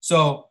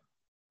 So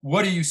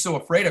what are you so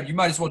afraid of? You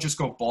might as well just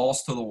go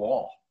balls to the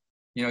wall.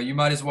 You know, you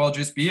might as well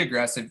just be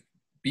aggressive,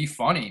 be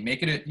funny,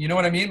 make it, you know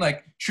what I mean?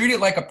 Like, treat it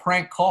like a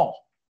prank call.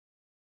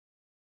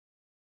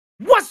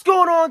 What's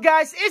going on,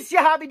 guys? It's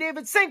your hobby,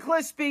 David. St.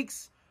 Clair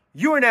Speaks.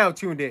 You are now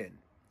tuned in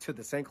to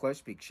the St. Clair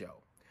Speaks Show.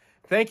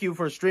 Thank you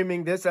for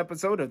streaming this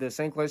episode of the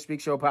St. Clair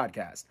Speaks Show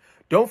podcast.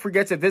 Don't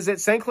forget to visit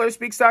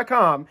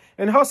StclairSpeaks.com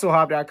and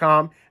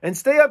HustleHop.com and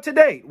stay up to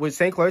date with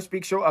St. Clair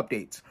Speaks Show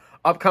updates,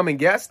 upcoming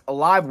guests,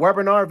 live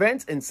webinar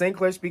events, and St.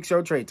 Clair Speaks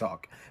Show Trade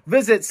Talk.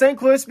 Visit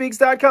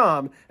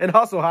StclairSpeaks.com and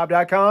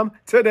HustleHop.com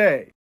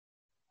today.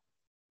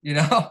 You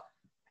know?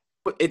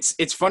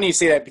 It's funny you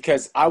say that,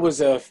 because I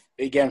was a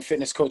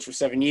fitness coach for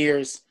 7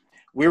 years.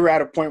 we were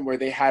at a point where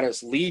they had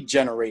us lead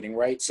generating,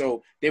 right?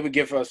 So they would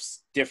give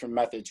us different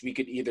methods. We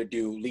could either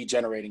do lead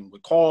generating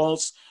with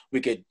calls. We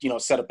could,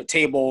 set up a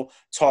table,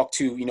 talk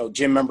to,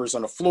 gym members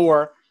on the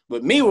floor.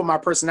 With me, with my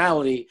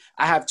personality,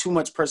 I have too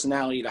much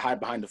personality to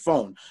hide behind the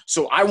phone.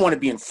 So I want to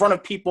be in front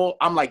of people.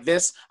 I'm like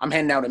this. I'm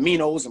handing out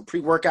aminos and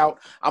pre-workout.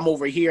 I'm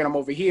over here and I'm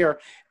over here.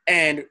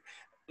 And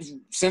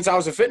since I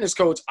was a fitness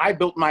coach, I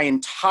built my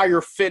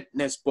entire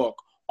fitness book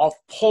off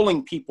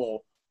pulling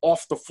people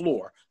off the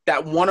floor.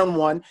 That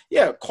one-on-one,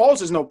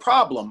 calls is no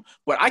problem,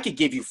 but I could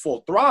give you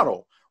full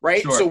throttle,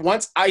 right? Sure. So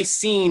once I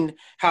seen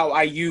how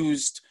I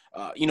used,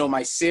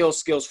 my sales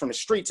skills from the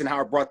streets and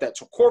how I brought that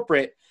to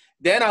corporate,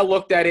 then I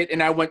looked at it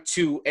and I went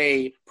to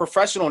a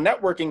professional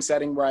networking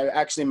setting where I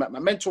actually met my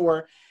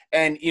mentor,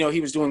 and,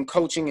 he was doing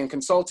coaching and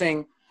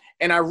consulting.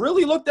 And I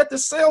really looked at the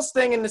sales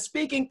thing and the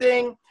speaking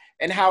thing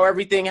and how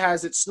everything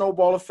has its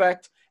snowball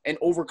effect and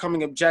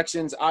overcoming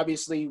objections.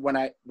 Obviously, when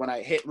I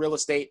hit real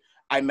estate,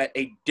 I met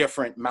a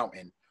different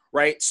mountain,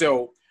 right?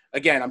 So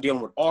again, I'm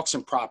dealing with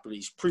auction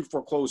properties,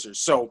 pre-foreclosures.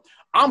 So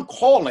I'm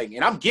calling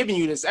and I'm giving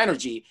you this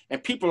energy,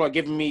 and people are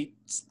giving me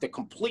the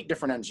complete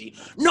different energy.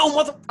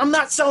 No, I'm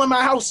not selling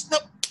my house. No.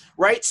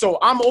 Right? So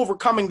I'm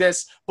overcoming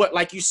this, but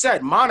like you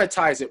said,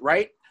 monetize it,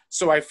 right?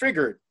 So I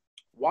figured,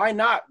 why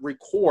not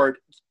record,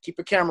 keep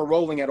a camera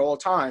rolling at all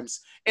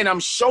times, and I'm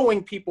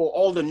showing people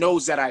all the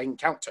no's that I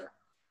encounter,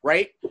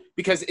 right?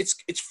 Because it's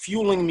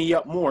fueling me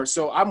up more.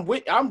 So I'm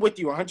with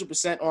you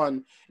 100%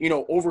 on,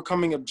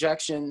 overcoming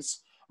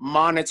objections,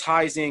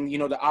 monetizing,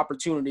 the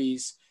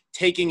opportunities,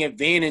 taking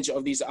advantage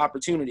of these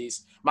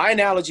opportunities. My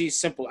analogy is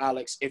simple,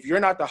 Alex. If you're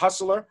not the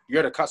hustler,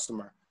 you're the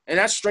customer. And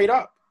that's straight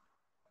up.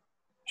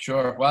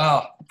 Sure.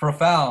 Wow.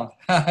 Profound.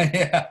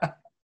 Yeah.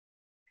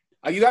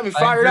 You got me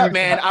fired up,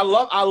 man. I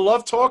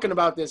love talking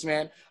about this,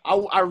 man.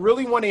 I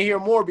really want to hear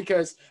more,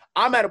 because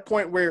I'm at a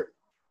point where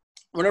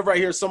whenever I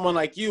hear someone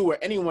like you or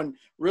anyone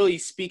really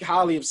speak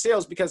highly of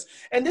sales,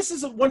 and this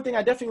is one thing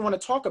I definitely want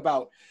to talk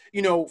about,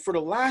 for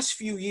the last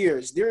few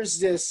years, there's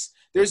this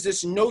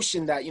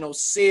notion that,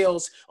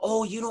 sales,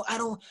 I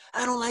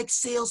don't like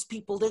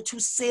salespeople. They're too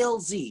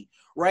salesy,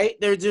 right?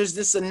 There's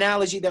this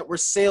analogy that we're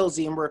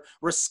salesy and we're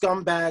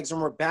scumbags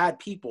and we're bad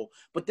people,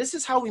 but this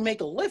is how we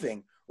make a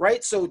living,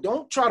 right? So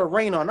don't try to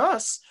rain on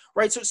us,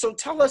 right? So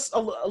tell us a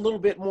little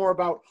bit more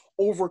about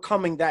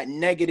overcoming that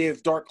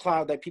negative dark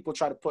cloud that people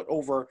try to put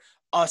over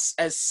us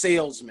as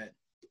salesmen.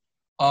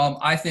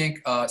 I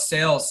think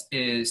sales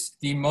is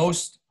the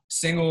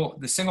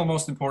single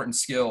most important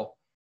skill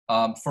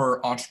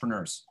for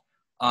entrepreneurs.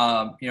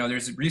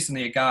 There's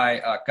recently a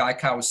guy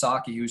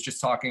Kawasaki, who was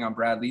just talking on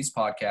Brad Lee's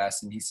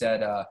podcast, and he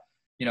said,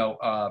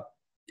 the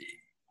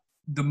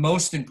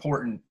most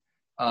important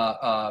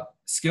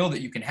skill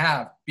that you can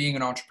have being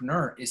an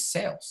entrepreneur is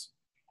sales.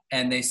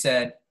 And they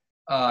said,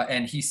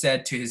 and he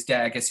said to his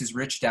dad, I guess his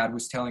rich dad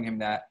was telling him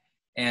that,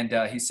 and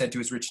he said to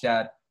his rich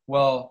dad,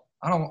 well,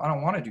 I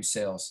don't want to do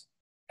sales.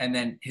 And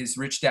then his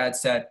rich dad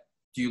said,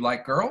 do you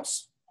like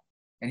girls?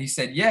 And he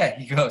said, yeah.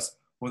 He goes,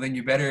 well, then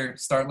you better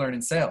start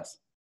learning sales.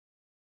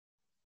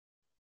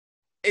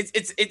 It's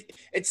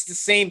the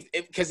same,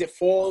 because it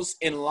falls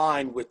in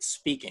line with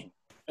speaking.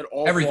 It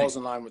all Everything falls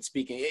in line with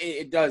speaking.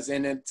 It does,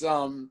 and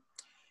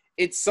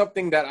it's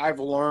something that I've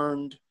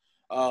learned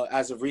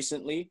as of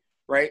recently,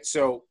 right?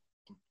 So,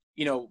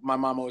 my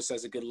mom always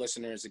says a good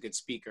listener is a good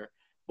speaker,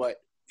 but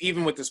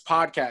even with this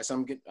podcast,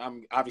 I'm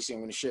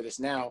going to share this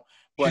now.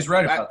 But she's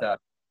right about that.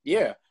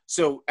 Yeah.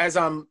 So as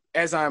I'm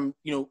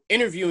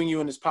interviewing you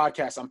in this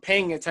podcast, I'm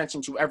paying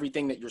attention to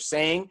everything that you're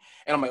saying.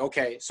 And I'm like,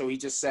 okay, so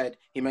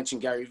he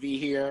mentioned Gary Vee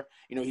here.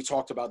 He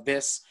talked about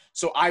this.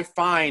 So I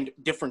find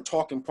different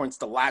talking points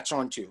to latch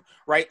onto,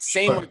 right?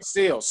 Same with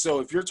sales. So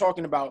if you're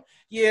talking about,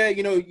 you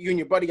and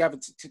your buddy have a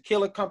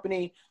tequila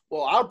company,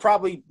 well, I'll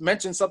probably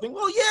mention something.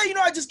 Well,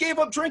 I just gave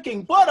up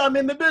drinking, but I'm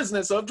in the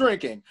business of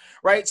drinking,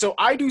 right? So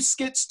I do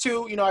skits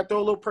too. I throw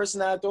a little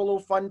personality, I throw a little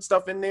fun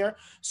stuff in there.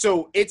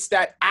 So it's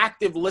that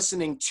active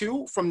listening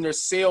too, from their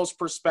sales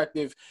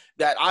perspective,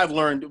 that I've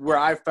learned, where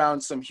I've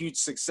found some huge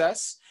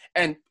success.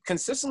 And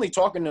consistently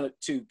talking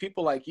to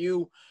people like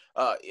you,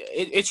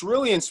 it's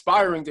really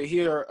inspiring to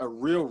hear a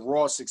real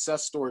raw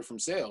success story from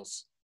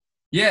sales.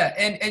 Yeah.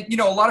 And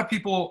a lot of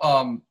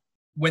people,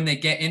 when they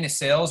get into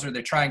sales or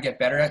they try and get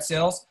better at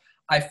sales,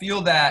 I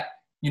feel that,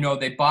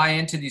 they buy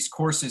into these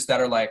courses that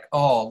are like,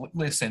 oh,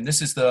 listen,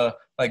 this is the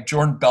like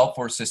Jordan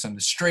Belfort system,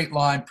 the straight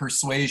line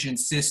persuasion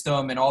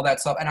system and all that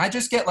stuff. And I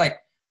just get like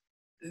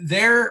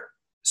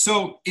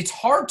so it's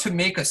hard to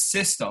make a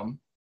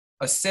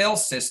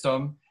sales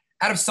system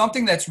out of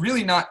something that's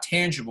really not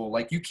tangible.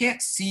 Like you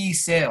can't see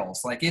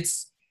sales. Like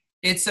it's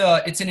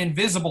an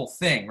invisible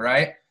thing,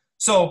 right?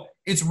 So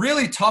it's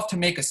really tough to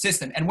make a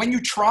system. And when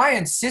you try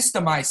and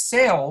systemize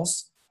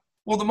sales,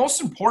 well, the most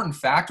important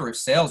factor of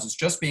sales is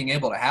just being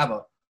able to have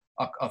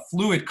a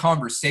fluid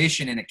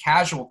conversation and a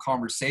casual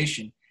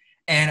conversation.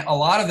 And a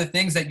lot of the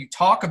things that you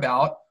talk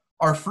about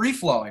are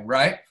free-flowing,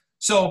 right?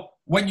 So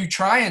when you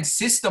try and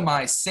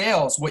systemize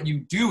sales, what you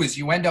do is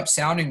you end up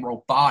sounding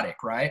robotic,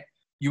 right?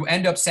 You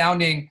end up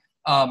sounding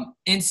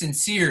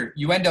insincere.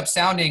 You end up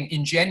sounding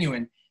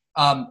ingenuine.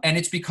 And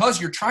it's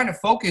because you're trying to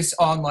focus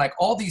on like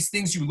all these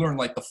things you learn,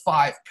 like the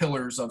 5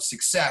 pillars of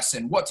success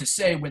and what to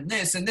say when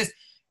this and this.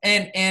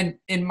 And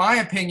in my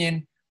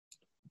opinion,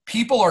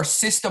 people are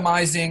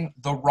systemizing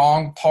the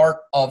wrong part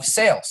of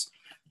sales.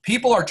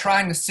 People are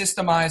trying to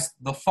systemize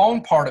the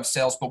phone part of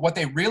sales, but what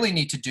they really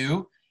need to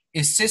do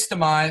is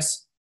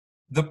systemize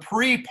the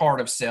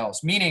pre-part of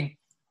sales. Meaning,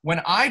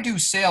 when I do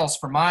sales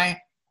for my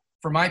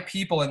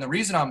people, and the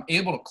reason I'm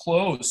able to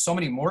close so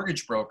many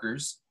mortgage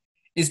brokers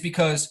is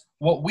because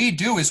what we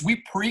do is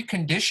we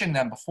precondition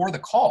them before the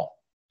call.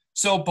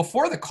 So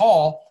before the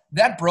call,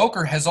 that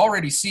broker has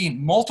already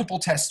seen multiple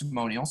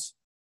testimonials.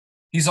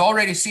 He's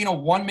already seen a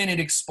 1-minute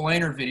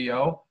explainer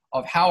video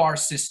of how our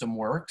system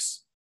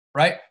works,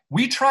 right?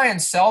 We try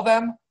and sell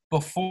them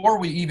before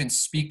we even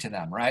speak to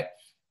them, right?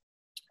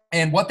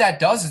 And what that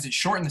does is it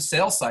shortens the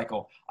sales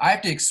cycle. I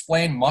have to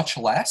explain much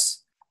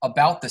less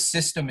about the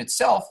system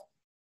itself.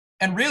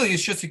 And really,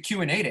 it's just a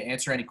Q&A to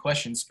answer any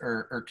questions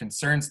or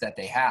concerns that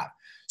they have.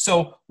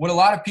 So what a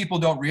lot of people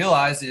don't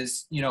realize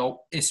is,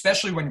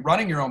 especially when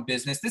running your own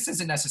business, this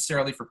isn't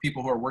necessarily for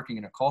people who are working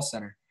in a call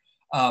center.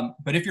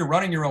 But if you're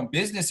running your own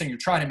business and you're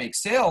trying to make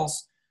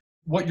sales,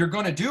 what you're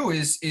going to do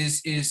is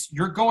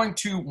you're going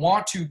to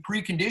want to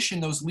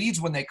precondition those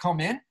leads when they come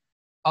in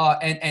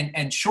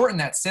and shorten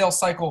that sales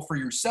cycle for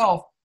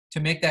yourself to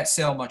make that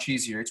sale much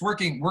easier. It's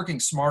working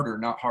smarter,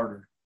 not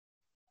harder.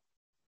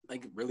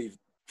 Like really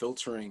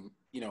filtering,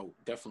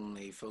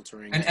 definitely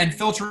filtering and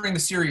filtering the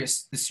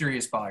serious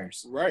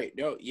buyers. Right.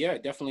 No, yeah,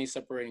 definitely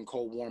separating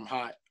cold, warm,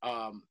 hot.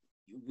 I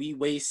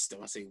want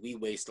to say we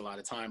waste a lot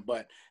of time,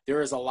 but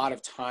there is a lot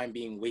of time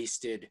being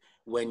wasted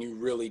when you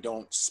really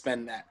don't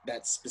spend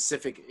that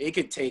specific. It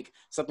could take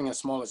something as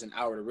small as an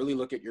hour to really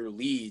look at your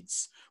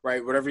leads,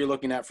 right? Whatever you're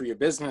looking at for your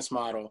business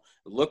model,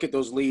 look at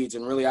those leads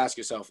and really ask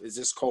yourself, is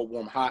this cold,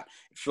 warm, hot?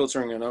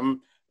 Filtering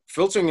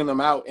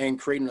them out and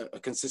creating a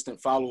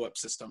consistent follow-up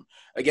system.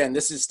 Again,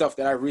 this is stuff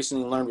that I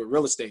recently learned with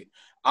real estate.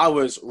 I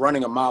was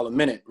running a mile a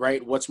minute,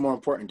 right? What's more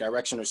important,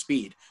 direction or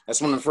speed?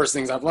 That's one of the first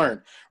things I've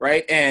learned,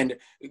 right? And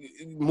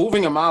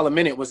moving a mile a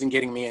minute wasn't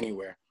getting me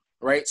anywhere,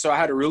 right? So I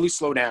had to really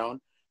slow down.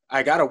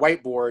 I got a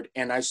whiteboard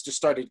and I just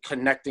started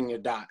connecting the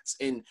dots.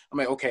 And I'm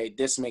like, okay,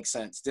 this makes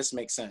sense. This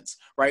makes sense,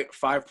 right?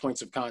 5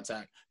 points of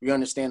contact. We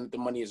understand that the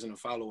money is in a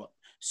follow-up.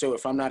 So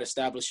if I'm not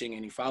establishing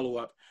any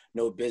follow-up,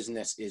 no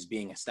business is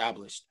being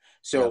established.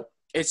 So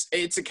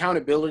it's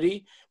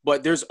accountability,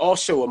 but there's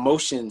also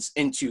emotions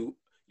into,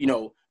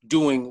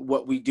 doing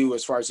what we do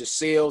as far as the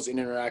sales and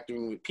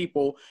interacting with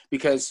people.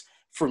 Because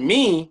for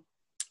me,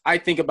 I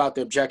think about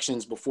the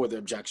objections before the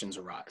objections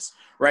arise,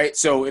 right?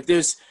 So if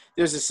there's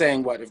a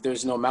saying, if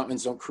there's no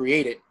mountains, don't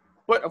create it.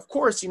 But of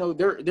course,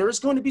 there is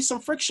going to be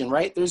some friction,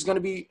 right? There's going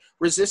to be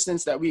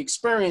resistance that we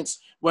experience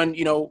when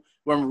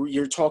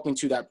you're talking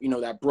to that,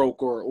 that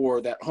broker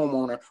or that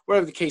homeowner,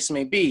 whatever the case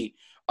may be.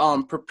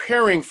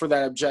 Preparing for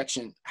that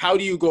objection. How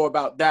do you go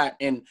about that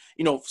and,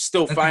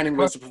 still finding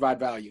ways to provide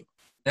value?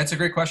 That's a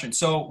great question.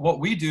 So what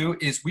we do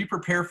is we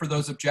prepare for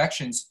those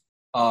objections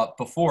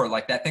before,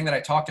 like that thing that I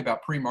talked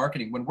about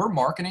pre-marketing. When we're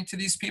marketing to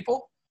these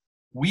people,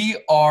 we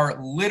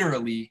are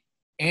literally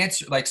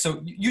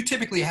so you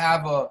typically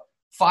have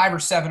 5 or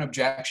 7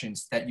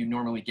 objections that you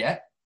normally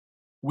get.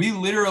 We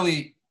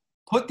literally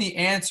put the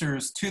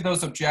answers to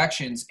those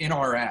objections in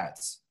our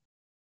ads,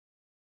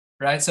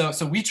 right? So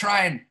we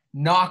try and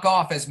knock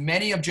off as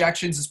many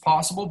objections as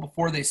possible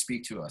before they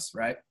speak to us,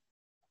 right?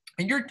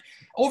 And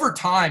over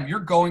time, you're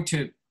going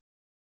to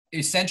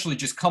essentially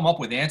just come up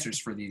with answers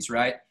for these,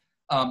 right?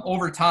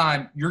 Over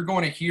time, you're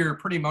going to hear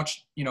pretty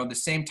much, the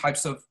same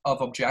types of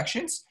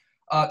objections.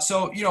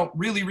 So,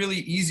 really, really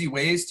easy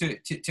ways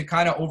to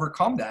kind of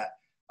overcome that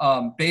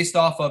based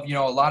off of, a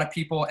lot of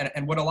people.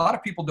 And what a lot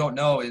of people don't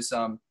know is,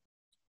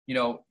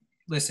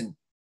 listen,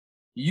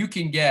 you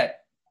can get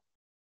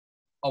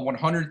a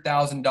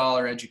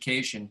 $100,000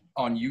 education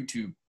on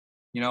YouTube.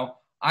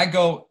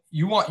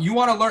 You want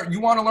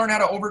to learn how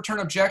to overturn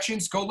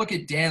objections? Go look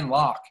at Dan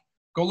Locke.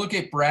 Go look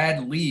at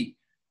Brad Lee.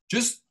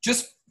 Just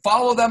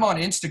follow them on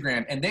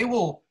Instagram, and they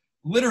will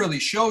literally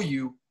show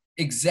you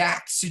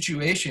exact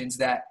situations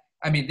that,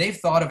 they've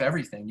thought of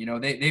everything.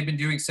 They've been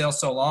doing sales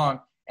so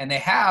long, and they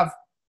have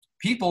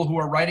people who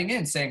are writing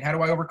in saying, how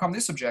do I overcome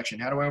this objection?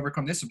 How do I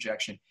overcome this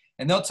objection?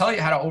 And they'll tell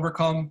you how to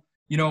overcome,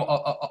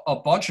 a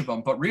bunch of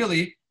them. But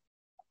really,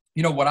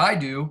 what I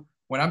do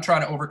when I'm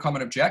trying to overcome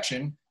an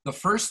objection, the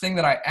first thing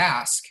that I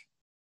ask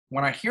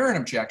when I hear an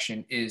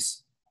objection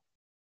is,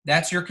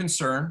 that's your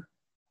concern.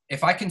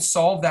 If I can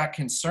solve that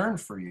concern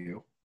for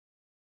you,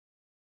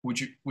 would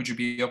you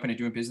be open to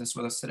doing business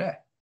with us today?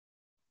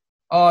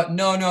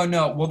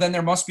 No. Well, then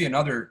there must be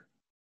another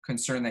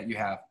concern that you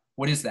have.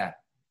 What is that?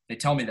 They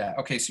tell me that.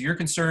 Okay, so your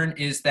concern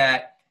is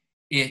that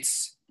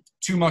it's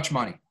too much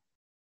money.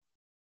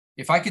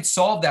 If I could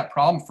solve that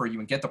problem for you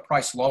and get the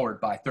price lowered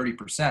by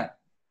 30%,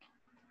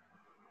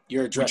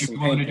 you're addressing. Would you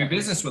be willing to do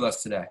business with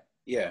us today?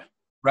 Yeah.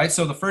 Right.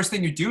 So the first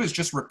thing you do is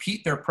just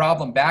repeat their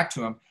problem back to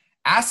them.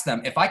 Ask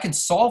them, if I can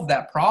solve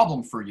that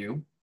problem for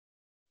you,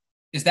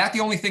 Is that the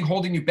only thing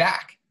holding you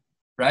back,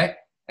 right?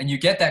 And you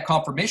get that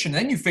confirmation,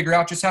 then you figure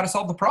out just how to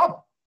solve the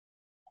problem.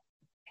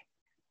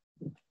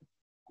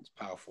 It's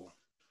powerful.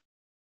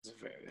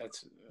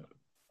 That's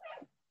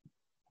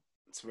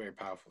a very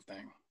powerful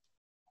thing.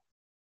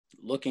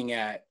 Looking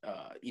at,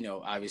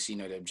 obviously,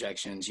 the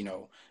objections,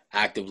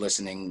 active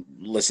listening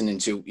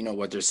to,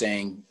 what they're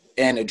saying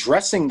and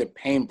addressing the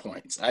pain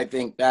points. I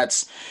think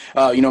that's,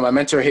 my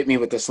mentor hit me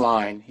with this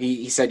line.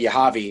 He said,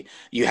 Yahavi,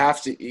 you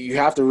have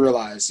to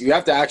realize, you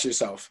have to ask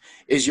yourself,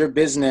 is your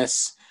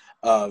business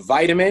a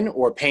vitamin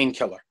or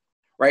painkiller?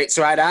 Right.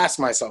 So I'd ask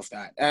myself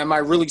that, am I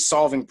really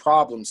solving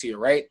problems here?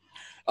 Right.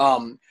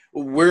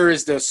 Where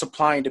is the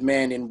supply and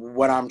demand in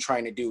what I'm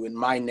trying to do in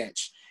my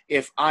niche?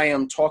 If I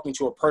am talking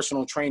to a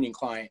personal training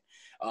client,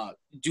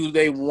 do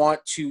they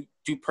want to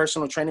do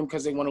personal training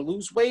because they want to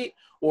lose weight?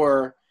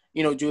 Or,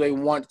 do they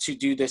want to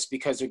do this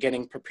because they're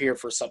getting prepared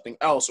for something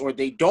else? Or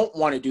they don't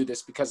want to do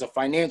this because of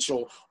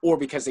financial or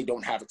because they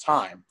don't have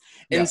time.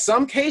 Yeah. In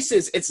some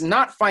cases, it's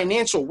not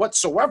financial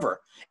whatsoever.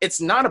 It's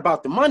not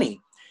about the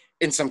money.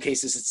 In some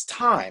cases, it's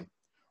time,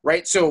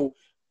 right? So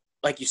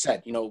like you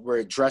said, we're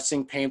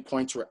addressing pain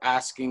points. We're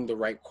asking the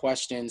right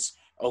questions.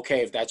 Okay,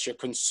 if that's your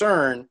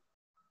concern,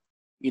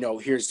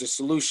 here's the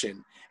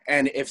solution.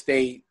 And if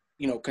they,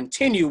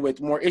 continue with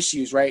more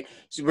issues, right?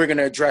 So we're going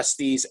to address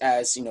these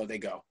as, they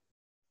go.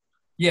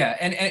 Yeah.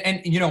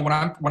 And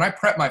when I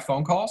prep my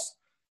phone calls,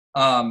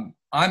 I'm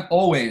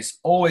always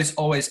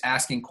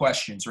asking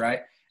questions,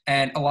 right?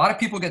 And a lot of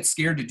people get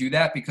scared to do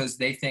that because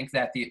they think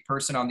that the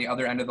person on the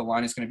other end of the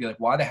line is going to be like,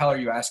 why the hell are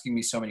you asking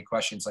me so many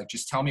questions? Like,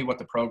 just tell me what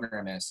the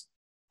program is.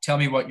 Tell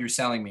me what you're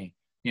selling me,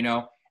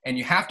 and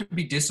you have to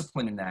be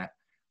disciplined in that.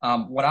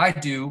 What I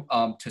do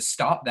to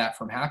stop that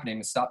from happening,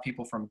 to stop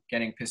people from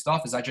getting pissed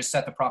off, is I just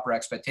set the proper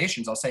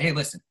expectations. I'll say, hey,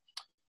 listen,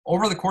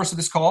 over the course of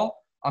this call,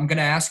 I'm going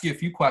to ask you a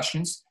few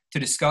questions to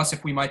discuss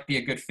if we might be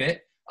a good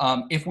fit.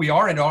 If we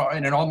are,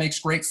 and it all makes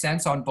great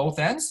sense on both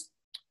ends,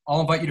 I'll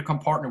invite you to come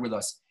partner with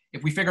us.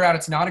 If we figure out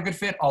it's not a good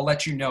fit, I'll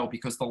let you know,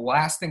 because the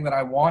last thing that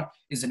I want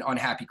is an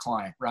unhappy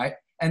client, right?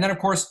 And then, of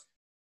course,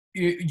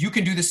 you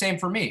can do the same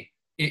for me.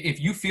 If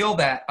you feel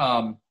that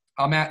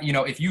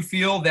if you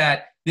feel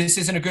that this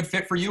isn't a good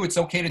fit for you, it's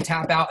okay to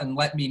tap out and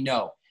let me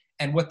know.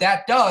 And what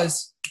that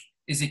does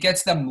is it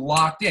gets them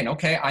locked in.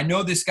 Okay, I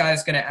know this guy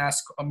is going to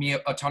ask me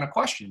a ton of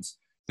questions.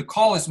 The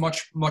call is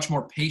much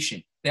more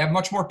patient. They have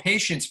much more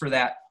patience for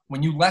that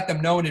when you let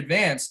them know in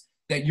advance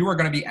that you are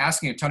going to be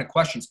asking a ton of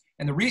questions.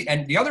 And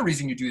the other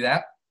reason you do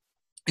that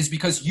is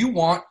because you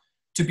want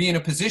to be in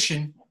a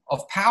position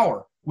of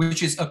power,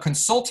 which is a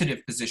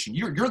consultative position.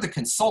 You're the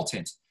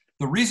consultant.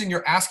 The reason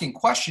you're asking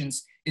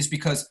questions is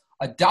because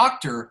a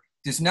doctor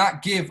does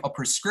not give a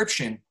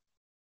prescription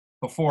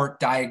before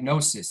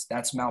diagnosis.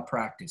 That's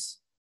malpractice,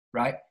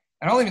 right?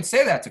 And I don't even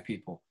say that to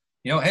people.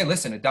 Hey,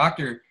 listen, a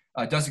doctor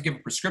doesn't give a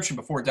prescription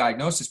before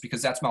diagnosis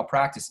because that's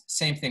malpractice.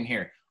 Same thing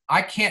here.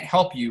 I can't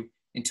help you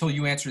until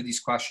you answer these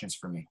questions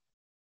for me,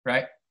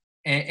 right?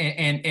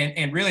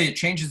 And really it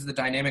changes the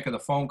dynamic of the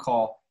phone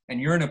call,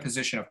 and you're in a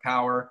position of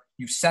power.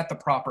 You've set the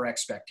proper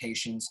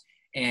expectations,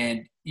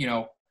 and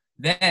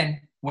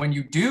then when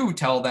you do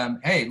tell them,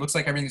 hey, it looks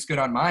like everything's good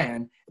on my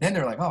end, then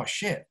they're like, oh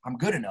shit, I'm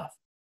good enough.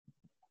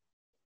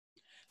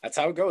 That's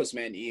how it goes,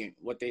 man.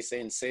 What they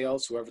say in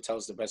sales, whoever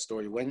tells the best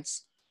story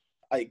wins.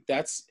 Like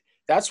that's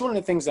one of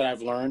the things that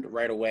I've learned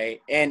right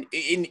away. And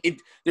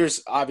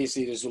there's a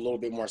little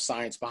bit more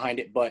science behind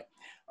it, but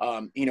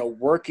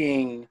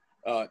working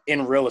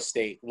in real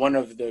estate, one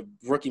of the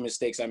rookie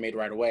mistakes I made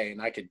right away,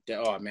 and I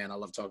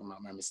love talking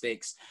about my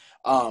mistakes.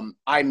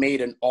 I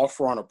made an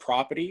offer on a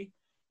property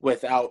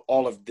without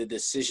all of the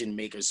decision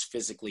makers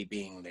physically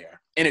being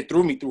there. And it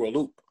threw me through a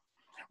loop,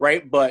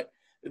 right? But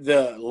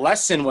the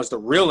lesson was the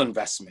real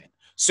investment.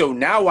 So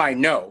now I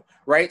know,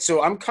 right?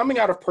 So I'm coming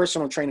out of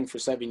personal training for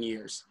 7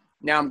 years.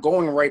 Now I'm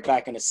going right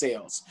back into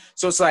sales.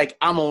 So it's like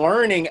I'm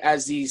learning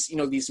as these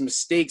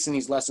mistakes and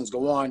these lessons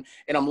go on,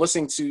 and I'm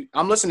listening to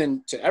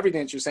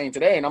everything that you're saying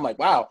today, and I'm like,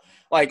 wow,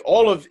 like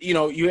all of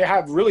you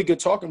have really good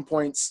talking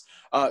points,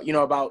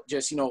 about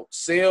just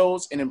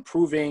sales and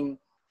improving,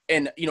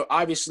 and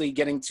obviously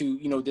getting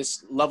to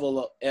this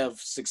level of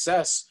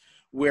success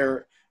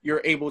where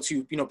you're able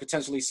to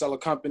potentially sell a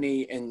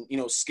company and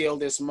scale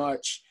this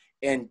much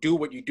and do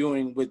what you're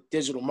doing with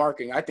digital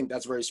marketing. I think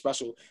that's very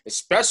special,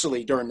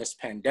 especially during this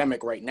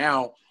pandemic right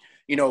now.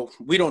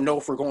 We don't know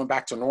if we're going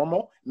back to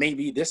normal.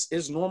 Maybe this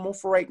is normal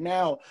for right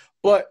now.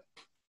 But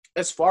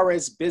as far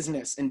as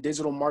business and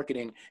digital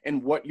marketing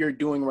and what you're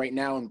doing right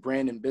now in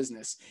brand and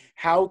business,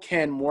 how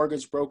can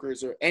mortgage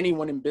brokers or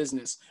anyone in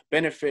business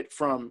benefit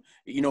from,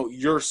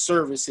 your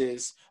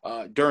services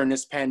during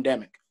this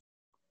pandemic?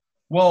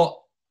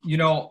 Well,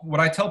 what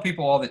I tell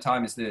people all the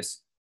time is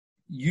this.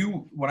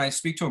 When I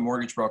speak to a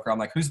mortgage broker, I'm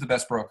like, who's the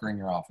best broker in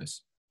your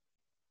office?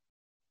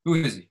 Who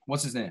is he?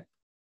 What's his name?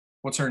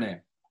 What's her name?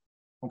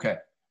 Okay.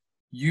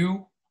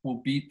 You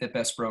will beat the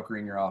best broker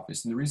in your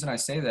office. And the reason I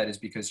say that is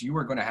because you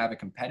are going to have a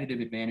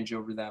competitive advantage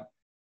over them.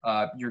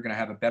 You're going to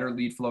have a better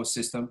lead flow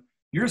system.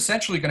 you're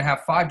essentially going to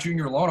have 5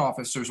 junior loan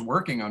officers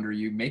working under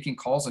you, making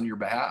calls on your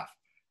behalf.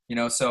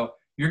 So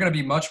you're going to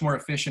be much more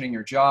efficient in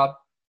your job.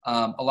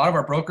 A lot of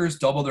our brokers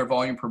double their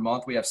volume per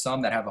month. We have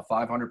some that have a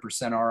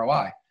 500%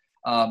 ROI.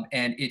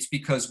 And it's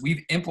because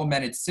we've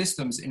implemented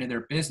systems into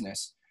their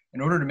business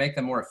in order to make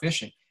them more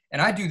efficient.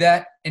 And I do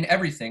that in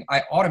everything.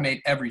 I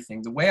automate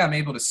everything. The way I'm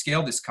able to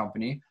scale this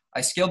company,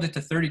 I scaled it to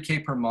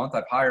 30K per month.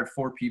 I've hired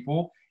 4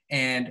 people.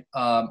 And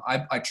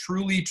I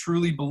truly,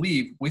 truly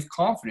believe with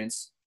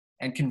confidence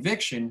and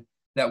conviction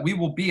that we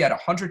will be at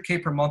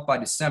 100K per month by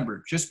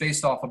December, just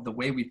based off of the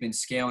way we've been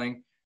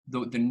scaling,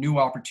 the new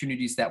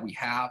opportunities that we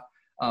have.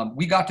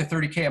 We got to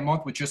 30K a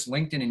month with just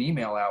LinkedIn and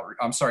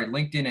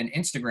LinkedIn and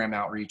Instagram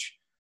outreach.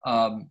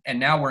 And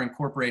now we're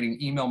incorporating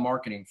email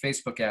marketing,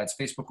 Facebook ads,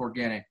 Facebook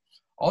organic,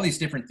 all these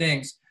different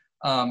things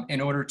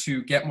in order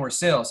to get more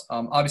sales.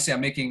 Obviously,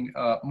 I'm making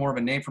more of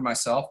a name for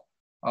myself.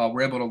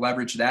 We're able to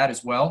leverage that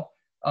as well.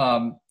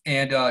 What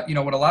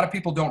a lot of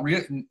people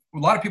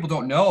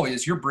don't know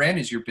is your brand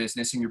is your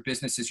business and your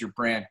business is your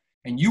brand,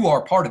 and you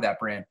are part of that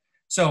brand.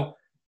 So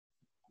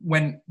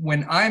when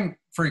I'm,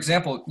 for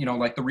example,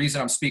 like the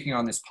reason I'm speaking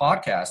on this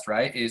podcast,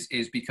 right, is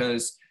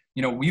because,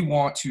 we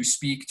want to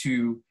speak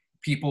to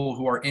people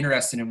who are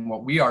interested in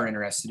what we are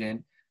interested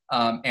in.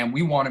 And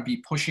we want to be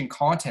pushing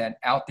content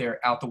out there,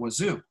 out the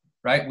wazoo,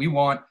 right? We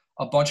want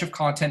a bunch of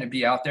content to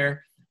be out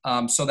there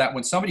so that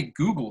when somebody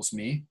Googles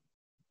me,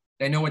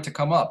 they know what to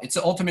come up. It's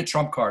the ultimate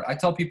trump card.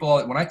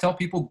 When I tell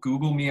people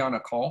Google me on a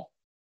call,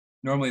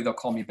 normally they'll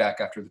call me back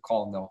after the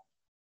call and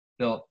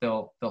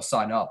they'll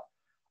sign up.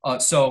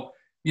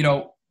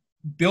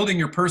 Building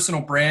your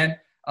personal brand,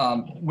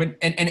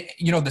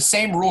 the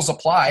same rules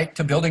apply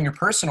to building your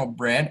personal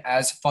brand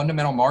as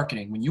fundamental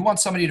marketing. When you want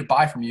somebody to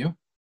buy from you,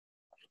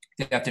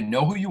 they have to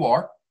know who you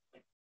are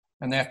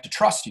and they have to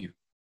trust you,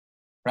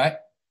 right?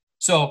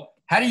 So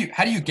how do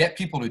you get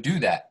people to do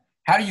that?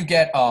 How do you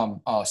get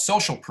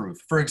social proof?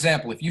 For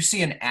example, if you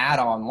see an ad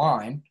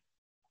online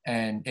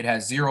and it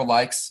has 0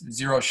 likes,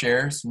 0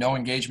 shares, no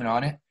engagement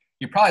on it,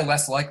 you're probably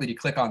less likely to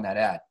click on that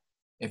ad.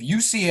 If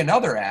you see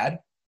another ad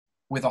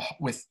with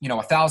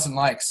 1,000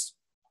 likes,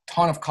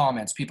 ton of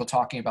comments, people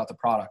talking about the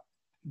product,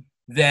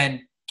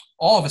 then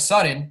all of a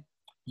sudden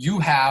you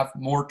have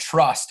more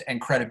trust and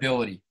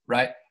credibility,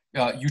 right?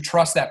 You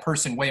trust that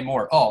person way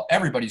more. Oh,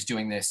 everybody's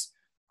doing this.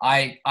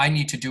 I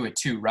need to do it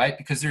too, right?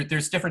 Because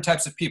there's different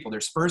types of people.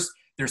 There's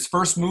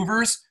first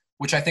movers,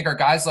 which I think are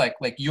guys like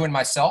you and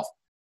myself,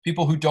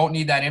 people who don't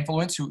need that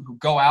influence, who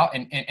go out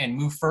and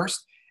move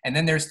first. And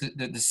then there's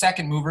the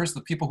second movers,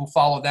 the people who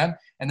follow them.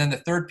 And then the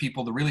third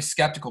people, the really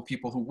skeptical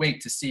people who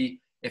wait to see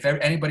if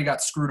anybody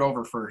got screwed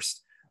over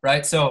first,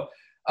 right? So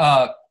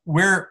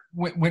we're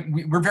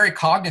very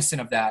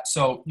cognizant of that.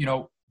 So,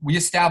 we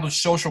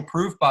establish social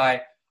proof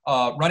by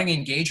running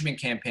engagement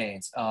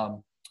campaigns,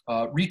 and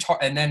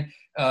then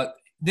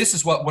this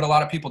is what a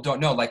lot of people don't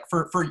know. Like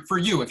for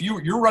you, if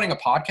you're running a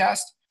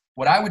podcast,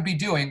 what I would be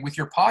doing with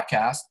your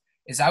podcast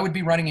is I would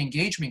be running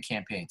engagement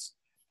campaigns.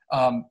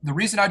 The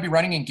reason I'd be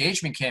running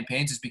engagement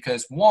campaigns is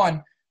because,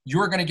 one,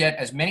 you're going to get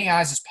as many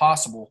eyes as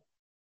possible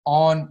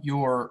on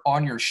your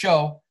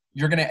show.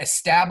 You're going to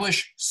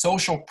establish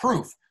social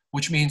proof,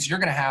 which means you're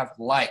going to have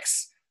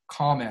likes,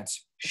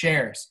 comments,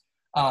 shares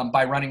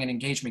by running an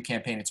engagement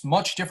campaign. It's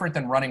much different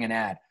than running an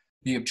ad.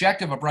 The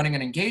objective of running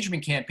an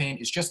engagement campaign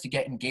is just to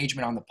get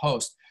engagement on the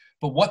post.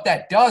 But what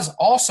that does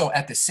also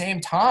at the same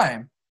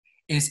time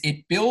is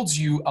it builds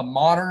you a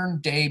modern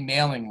day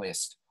mailing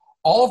list.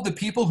 All of the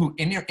people who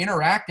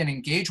interact and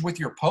engage with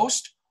your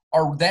post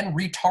are then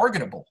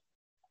retargetable.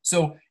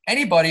 So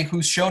anybody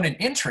who's shown an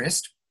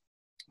interest,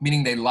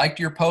 meaning they liked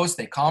your post,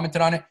 they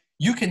commented on it,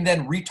 you can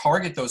then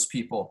retarget those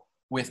people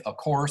with a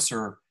course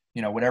or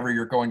whatever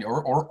you're going to,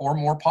 or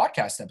more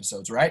podcast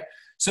episodes, right?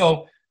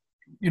 So,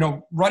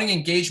 running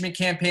engagement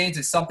campaigns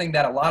is something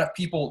that a lot of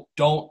people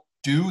don't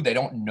do. They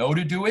don't know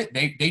to do it.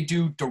 They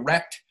do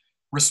direct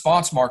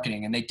response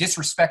marketing and they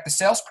disrespect the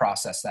sales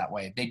process that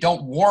way. They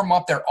don't warm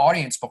up their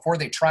audience before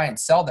they try and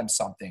sell them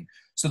something.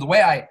 So the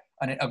way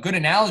a good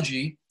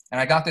analogy, and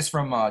I got this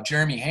from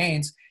Jeremy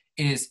Haynes,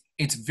 is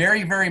it's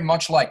very, very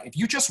much like if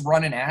you just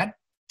run an ad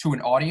to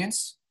an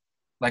audience,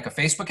 like a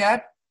Facebook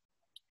ad,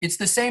 it's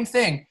the same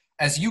thing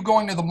as you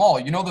going to the mall.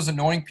 Those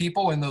annoying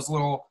people in those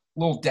little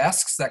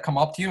desks that come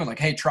up to you and like,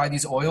 hey, try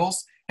these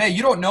oils. Hey,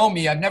 you don't know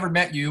me. I've never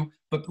met you,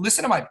 but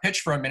listen to my pitch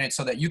for a minute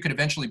so that you could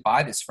eventually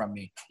buy this from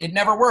me. It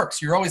never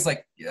works. You're always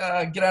like,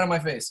 get out of my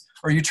face.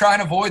 Or you try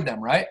and avoid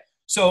them, right?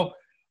 So,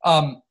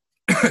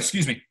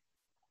 excuse me.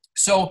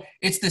 So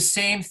it's the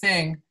same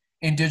thing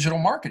in digital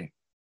marketing.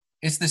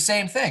 It's the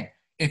same thing.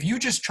 If you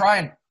just try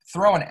and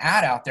throw an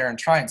ad out there and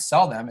try and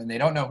sell them and they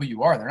don't know who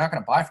you are, they're not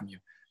going to buy from you.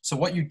 So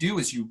what you do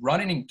is you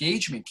run an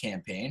engagement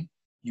campaign,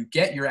 you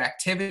get your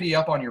activity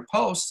up on your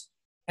posts,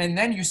 and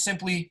then you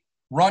simply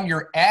run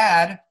your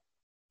ad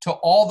to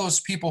all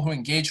those people who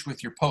engaged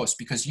with your post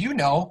because you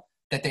know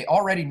that they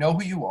already know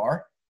who you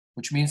are,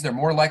 which means they're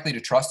more likely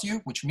to trust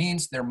you, which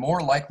means they're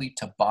more likely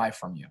to buy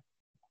from you.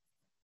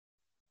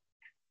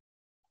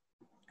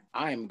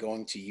 I'm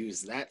going to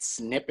use that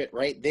snippet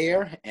right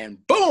there,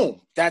 and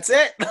boom, that's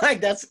it. Like,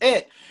 that's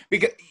it.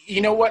 Because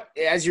you know what?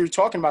 As you're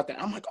talking about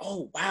that, I'm like,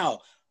 oh, wow.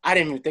 I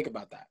didn't even think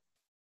about that.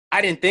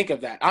 I didn't think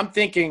of that. I'm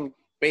thinking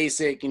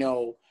basic,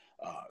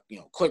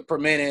 click per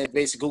minute,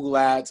 basic Google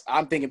ads.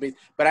 I'm thinking,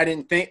 but I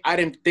didn't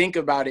think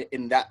about it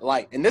in that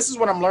light. And this is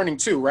what I'm learning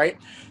too, right?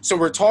 So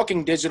we're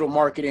talking digital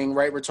marketing,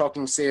 right? We're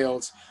talking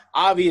sales.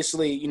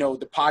 Obviously,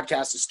 the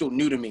podcast is still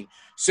new to me.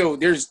 So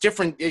there's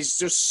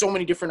just so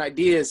many different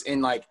ideas,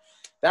 and like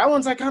that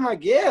one's like kind of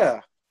like,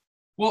 yeah.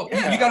 Well,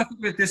 Yeah. you got to think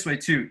of it this way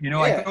too. Yeah.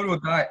 I go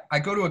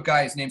to a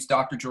guy. His name's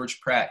Dr. George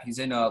Pratt. He's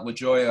in La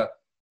Jolla,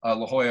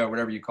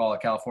 whatever you call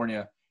it,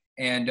 California.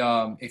 And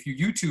if you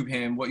YouTube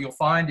him, what you'll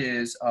find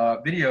is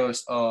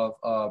videos of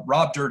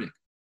Rob Dyrdek.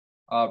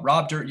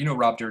 Rob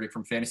Dyrdek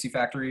from Fantasy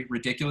Factory,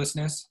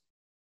 Ridiculousness.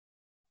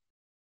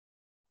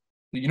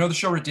 You know the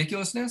show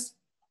Ridiculousness?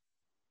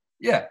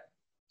 Yeah.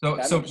 So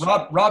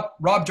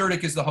Rob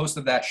Dyrdek is the host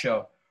of that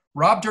show.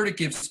 Rob Dyrdek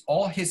gives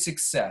all his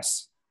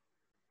success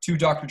to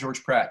Dr.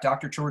 George Pratt.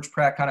 Dr. George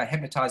Pratt kind of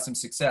hypnotized him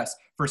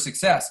for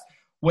success.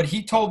 What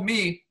he told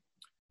me,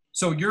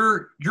 so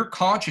your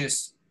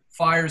conscious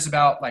fires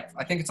about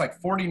I think it's like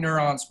 40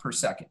 neurons per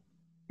second.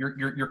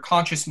 Your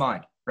conscious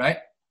mind, right?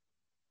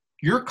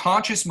 Your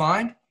conscious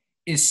mind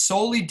is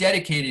solely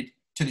dedicated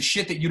to the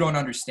shit that you don't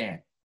understand.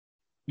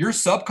 Your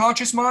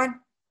subconscious mind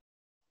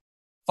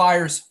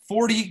fires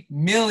 40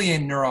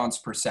 million neurons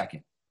per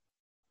second,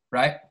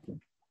 right?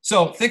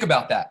 So think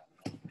about that.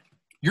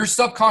 Your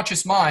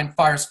subconscious mind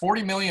fires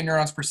 40 million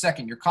neurons per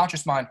second. Your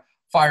conscious mind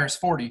fires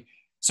 40.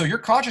 So your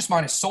conscious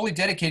mind is solely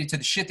dedicated to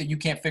the shit that you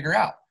can't figure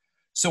out.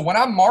 So when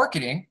I'm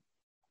marketing,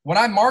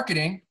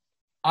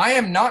 I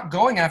am not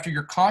going after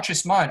your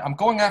conscious mind. I'm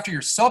going after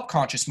your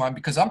subconscious mind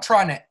because I'm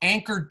trying to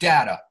anchor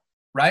data,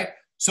 right?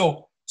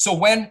 So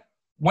when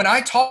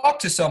I talk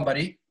to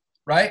somebody,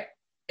 right?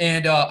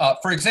 And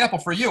for example,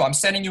 for you, I'm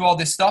sending you all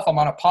this stuff. I'm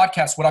on a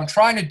podcast. What I'm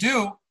trying to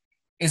do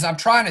is I'm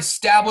trying to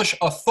establish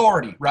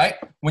authority, right?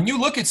 When you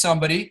look at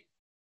somebody,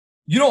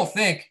 you don't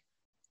think,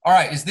 all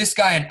right, is this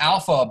guy an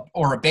alpha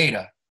or a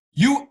beta?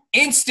 You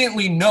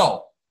instantly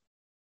know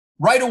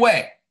right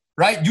away,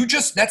 right?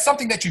 That's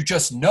something that you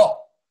just know,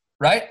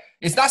 right?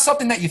 It's not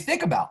something that you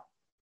think about,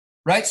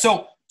 right?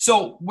 So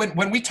when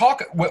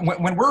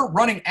we're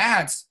running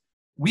ads,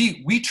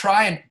 we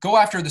try and go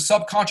after the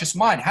subconscious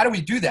mind. How do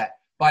we do that?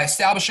 By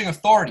establishing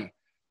authority,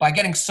 by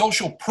getting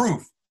social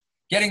proof,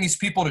 getting these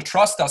people to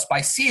trust us,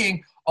 by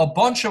seeing a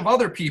bunch of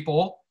other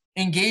people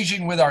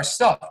engaging with our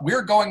stuff.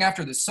 We're going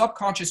after the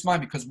subconscious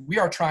mind because we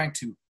are trying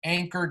to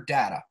anchor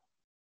data.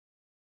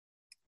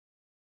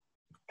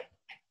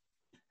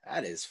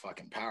 That is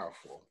fucking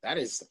powerful. That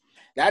is,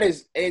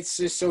 it's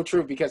just so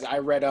true because I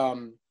read,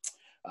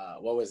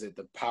 what was it?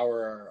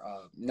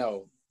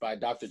 By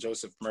Dr.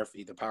 Joseph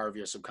Murphy, The Power of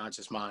Your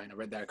Subconscious Mind. I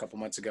read that a couple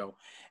months ago.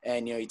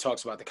 And, he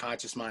talks about the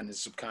conscious mind and the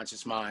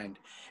subconscious mind.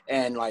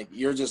 And like,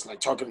 you're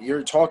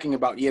talking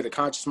about, the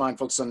conscious mind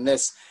focuses on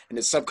this and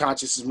the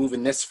subconscious is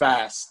moving this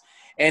fast.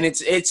 And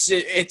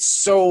it's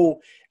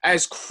so,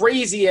 as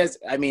crazy as,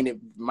 it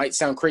might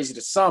sound crazy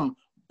to some,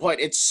 but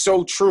it's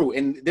so true.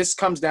 And this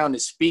comes down to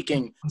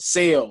speaking,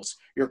 sales,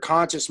 your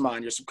conscious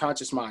mind, your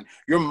subconscious mind.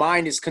 Your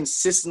mind is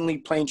consistently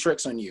playing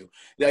tricks on you.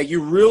 Like,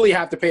 you really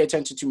have to pay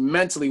attention to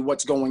mentally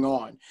what's going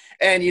on.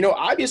 And,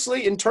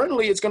 obviously,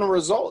 internally, it's going to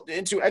result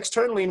into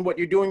externally in what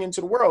you're doing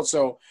into the world.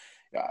 So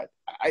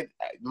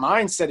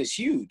mindset is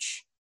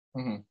huge.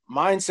 Mm-hmm.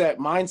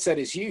 Mindset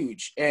is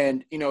huge.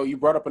 And, you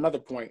brought up another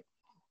point,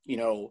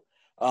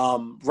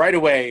 right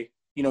away,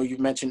 you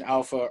mentioned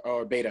alpha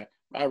or beta.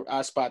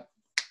 I spot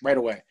right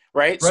away,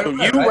 right?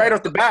 Right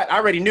off the bat, I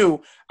already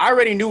knew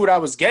what I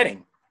was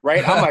getting,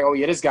 right? I'm like, oh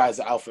yeah, this guy's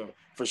alpha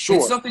for sure.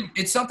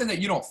 It's something that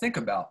you don't think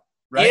about,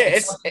 right? Yeah,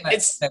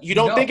 you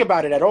don't think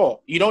about it at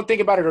all. You don't think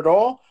about it at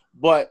all,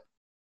 but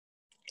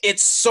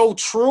it's so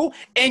true.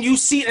 And you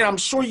see, and I'm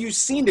sure you've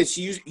seen this,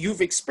 you've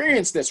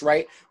experienced this,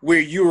 right? Where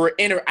you're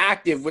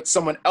interactive with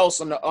someone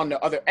else on the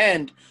other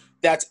end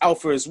that's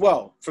alpha as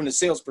well from the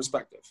sales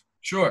perspective.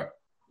 Sure.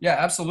 Yeah,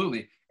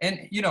 absolutely.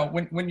 And,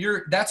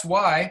 that's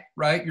why,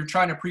 right, you're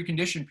trying to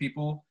precondition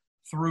people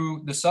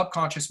through the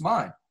subconscious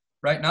mind,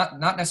 right?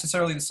 Not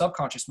necessarily the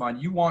subconscious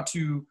mind. You want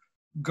to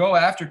go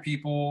after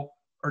people,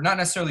 or not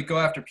necessarily go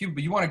after people,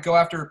 but you want to go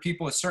after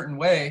people a certain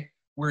way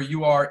where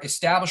you are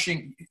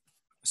establishing,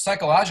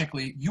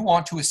 psychologically, you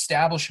want to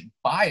establish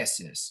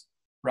biases,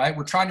 right?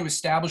 We're trying to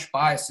establish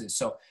biases.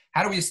 So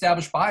how do we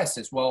establish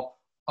biases? Well,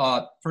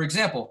 for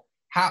example,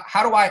 how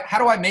do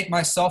I make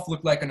myself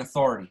look like an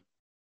authority,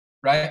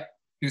 right?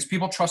 Because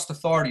people trust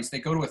authorities. They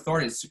go to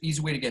authorities. It's an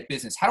easy way to get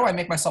business. How do I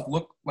make myself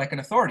look like an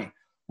authority?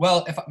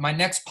 Well, if my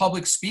next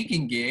public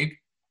speaking gig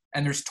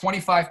and there's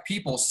 25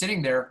 people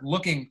sitting there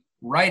looking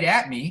right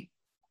at me,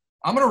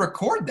 I'm going to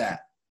record that.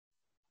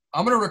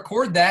 I'm going to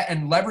record that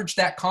and leverage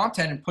that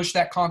content and push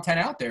that content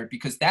out there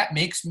because that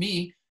makes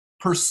me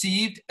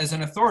perceived as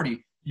an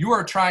authority. You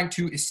are trying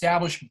to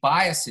establish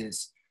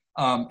biases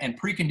and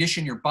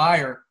precondition your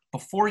buyer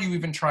before you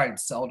even try and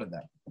sell to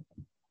them.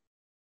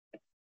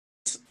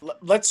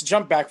 let's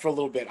jump back for a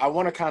little bit. I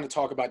want to kind of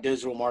talk about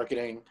digital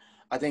marketing.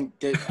 I think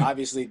that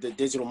obviously the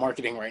digital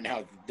marketing right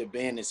now, the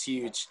ban is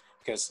huge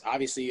because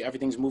obviously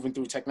everything's moving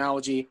through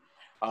technology.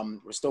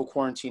 We're still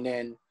quarantined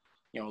in.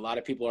 A lot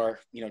of people are,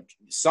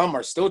 some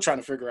are still trying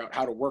to figure out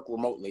how to work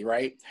remotely,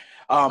 right?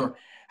 Sure.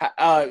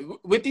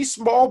 With these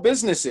small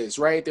businesses,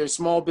 right? There's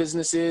small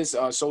businesses,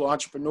 solo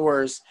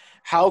entrepreneurs.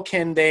 How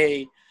can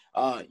they,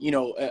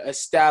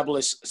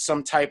 establish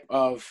some type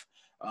of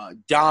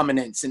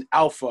dominance and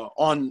alpha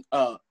on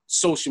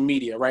social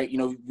media, right?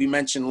 We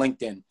mentioned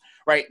LinkedIn,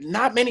 right?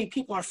 Not many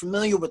people are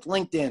familiar with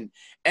LinkedIn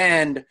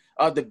and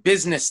the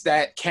business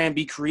that can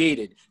be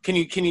created. Can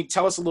you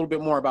tell us a little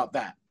bit more about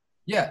that?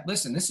 Yeah,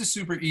 listen, this is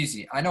super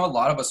easy. I know a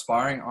lot of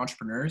aspiring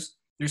entrepreneurs.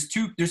 There's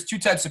two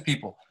types of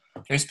people.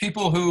 There's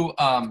people who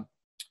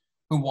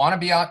want to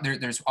be out there.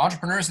 There's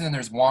entrepreneurs and then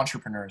there's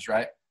wantrepreneurs,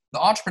 right? The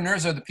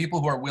entrepreneurs are the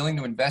people who are willing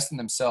to invest in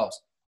themselves.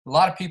 A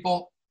lot of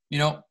people,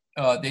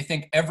 they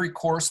think every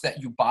course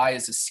that you buy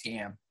is a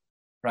scam,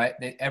 right?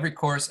 Every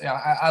course,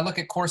 I look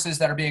at courses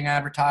that are being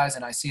advertised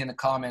and I see in the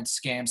comments,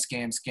 scam,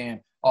 scam,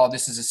 scam. Oh,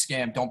 this is a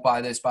scam. Don't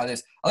buy this, buy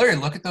this. I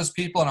literally look at those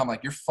people and I'm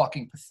like, you're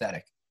fucking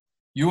pathetic.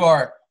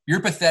 You're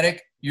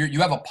pathetic. You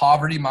have a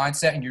poverty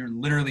mindset and you're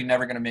literally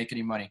never going to make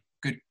any money.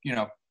 Good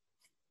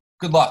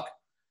luck.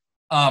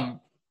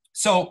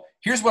 So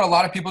here's what a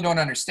lot of people don't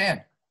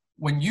understand.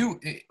 When you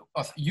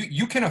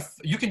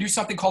can do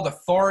something called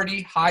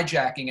authority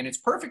hijacking, and it's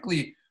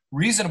perfectly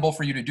reasonable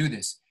for you to do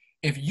this.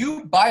 If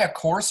you buy a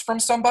course from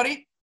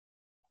somebody,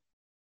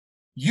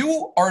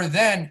 you are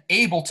then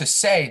able to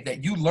say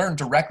that you learned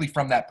directly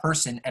from that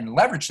person and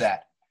leverage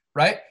that,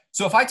 right?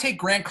 So if I take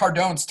Grant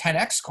Cardone's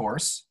 10X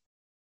course,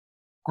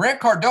 Grant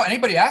Cardone,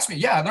 anybody ask me,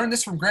 yeah, I learned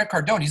this from Grant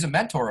Cardone. He's a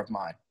mentor of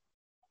mine.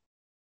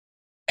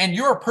 And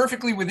you're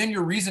perfectly within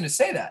your reason to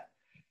say that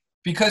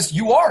because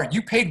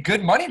you paid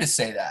good money to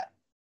say that.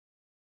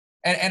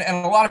 And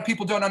a lot of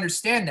people don't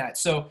understand that.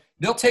 So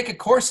they'll take a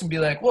course and be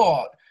like,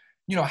 well,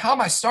 how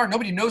am I starting?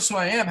 Nobody knows who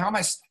I am.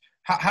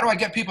 How do I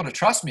get people to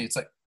trust me? It's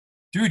like,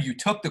 dude, you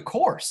took the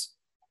course.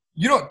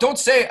 Don't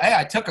say, hey,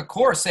 I took a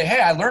course. Say, hey,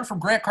 I learned from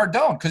Grant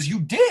Cardone, because you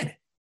did.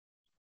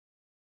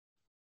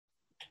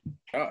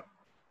 No,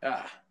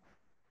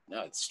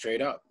 it's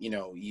straight up.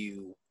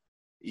 You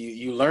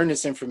learn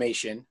this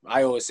information.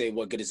 I always say,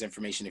 what good is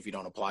information if you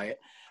don't apply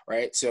it,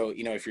 right? So,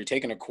 if you're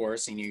taking a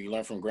course and you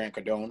learn from Grant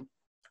Cardone,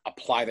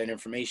 apply that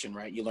information,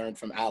 right? You learn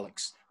from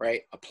Alex,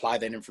 right? Apply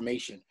that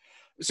information.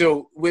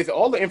 So with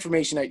all the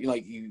information that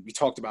you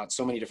talked about,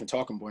 so many different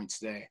talking points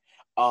today,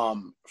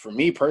 for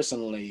me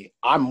personally,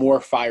 I'm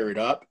more fired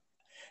up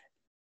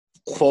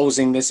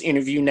closing this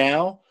interview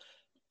now.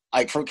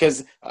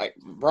 Because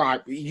bro,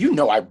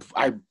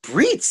 I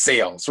breed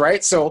sales,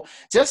 right? So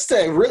just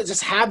to really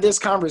just have this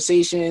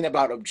conversation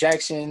about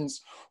objections,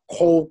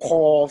 cold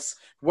calls,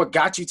 what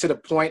got you to the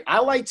point. I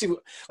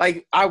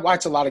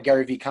watch a lot of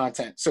Gary Vee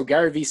content. So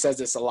Gary Vee says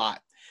this a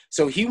lot.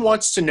 So he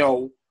wants to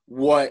know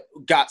what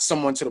got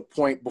someone to the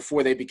point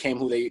before they became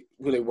who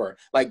they were.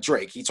 Like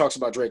Drake, he talks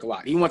about Drake a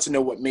lot. He wants to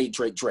know what made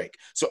Drake Drake.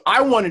 So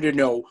I wanted to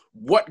know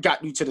what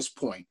got you to this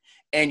point.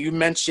 And you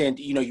mentioned,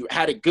 you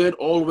had it good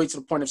all the way to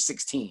the point of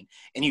 16,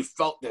 and you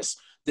felt this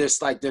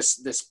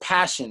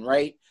passion,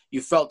 right?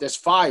 You felt this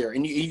fire,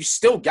 and you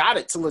still got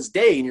it till this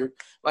day, and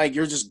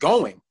you're just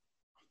going.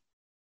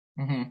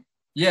 Mm-hmm.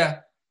 Yeah.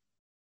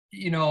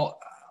 A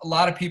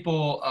lot of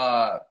people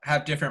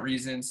have different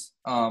reasons.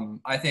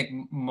 I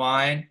think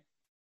mine,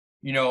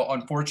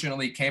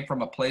 unfortunately came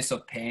from a place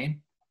of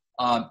pain.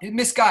 It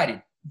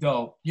misguided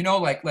though,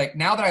 like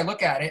now that I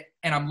look at it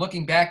and I'm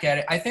looking back at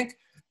it, I think,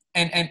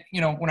 and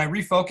when I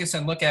refocus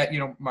and look at,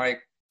 my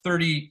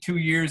 32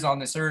 years on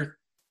this earth,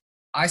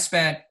 I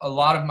spent a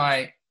lot of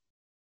my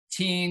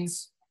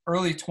teens,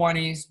 early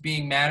 20s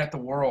being mad at the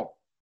world.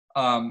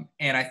 And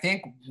I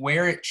think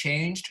where it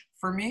changed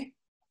for me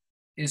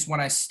is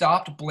when I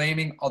stopped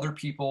blaming other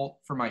people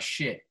for my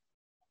shit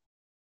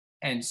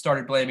and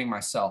started blaming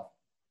myself.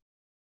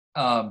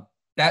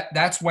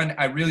 That's when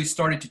I really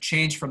started to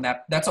change from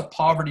that. That's a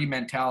poverty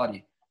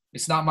mentality.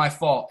 It's not my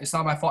fault. It's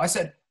not my fault. I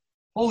said,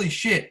 holy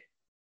shit,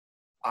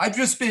 I've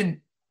just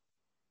been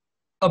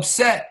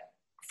upset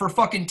for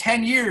fucking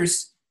 10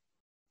 years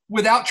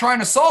without trying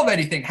to solve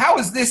anything. How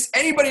is this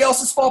anybody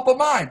else's fault but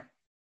mine?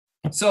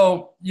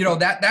 So,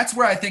 that's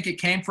where I think it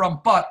came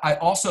from. But I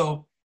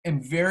also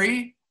am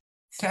very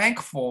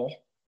thankful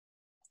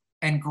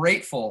and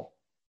grateful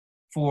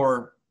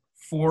for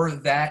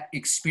that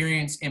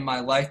experience in my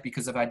life,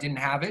 because if I didn't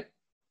have it,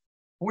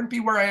 I wouldn't be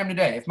where I am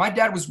today. If my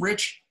dad was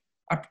rich,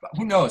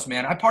 who knows,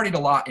 man? I partied a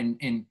lot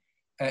in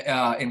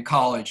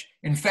college.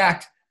 In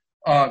fact,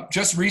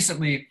 just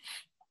recently,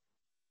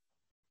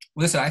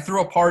 listen, I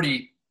threw a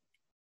party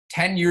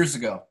 10 years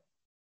ago,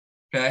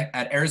 okay,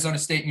 at Arizona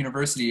State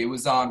University. It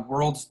was on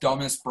World's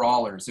Dumbest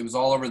Brawlers. It was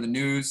all over the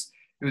news.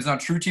 It was on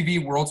True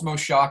TV, World's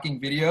Most Shocking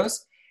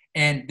Videos,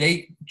 and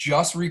they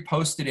just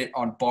reposted it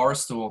on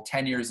Barstool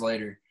 10 years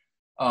later.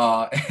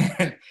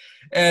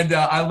 And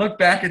I look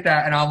back at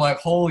that and I'm like,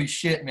 holy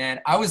shit, man.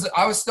 I was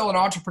still an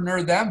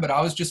entrepreneur then, but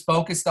I was just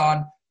focused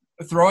on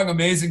throwing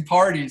amazing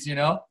parties, you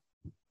know?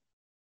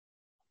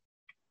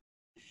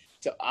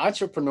 So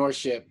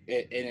entrepreneurship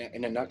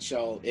in a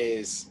nutshell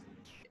is,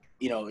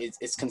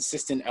 it's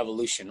consistent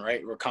evolution,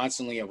 right? We're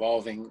constantly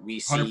evolving. We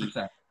see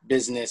 100%.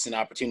 business and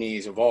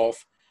opportunities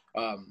evolve.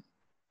 Um,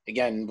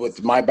 Again,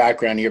 with my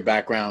background, your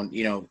background,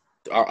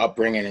 our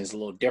upbringing is a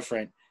little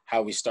different.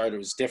 How we started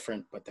was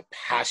different, but the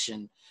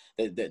passion,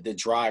 the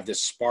drive, the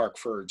spark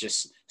for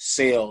just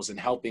sales and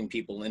helping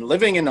people and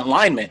living in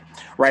alignment,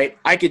 right?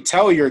 I could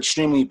tell you're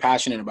extremely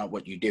passionate about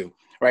what you do,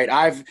 right?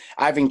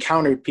 I've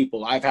encountered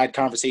people, I've had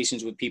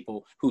conversations with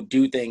people who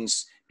do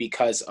things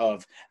because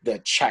of the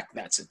check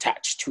that's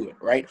attached to it,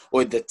 right?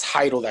 Or the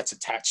title that's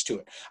attached to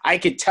it. I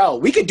could tell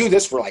we could do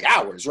this for like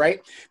hours,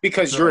 right?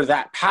 Because Sure. you're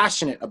that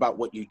passionate about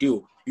what you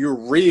do. You're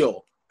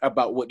real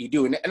about what you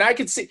do. And I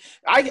could see,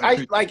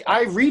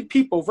 I read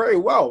people very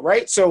well,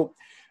 right? So,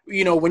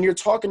 when you're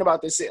talking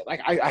about this,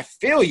 like, I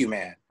feel you,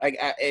 man. Like,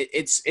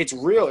 it's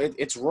real.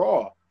 It's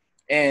raw.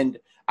 And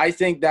I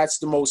think that's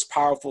the most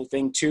powerful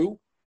thing too.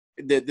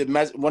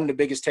 One of the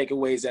biggest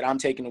takeaways that I'm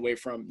taking away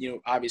from,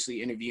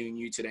 obviously interviewing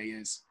you today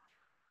is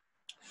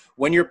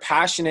when you're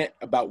passionate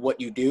about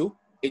what you do,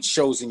 it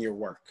shows in your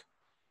work.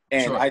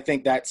 And Sure. I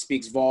think that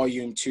speaks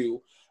volume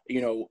to,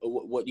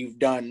 what you've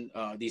done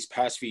these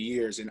past few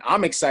years. And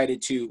I'm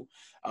excited to,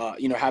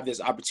 have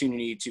this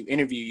opportunity to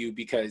interview you,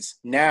 because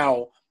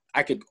now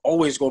I could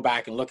always go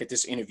back and look at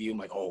this interview. I'm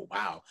like, oh,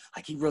 wow,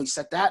 like he really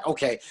said that.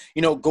 Okay.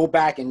 Go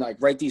back and like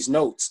write these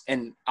notes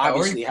and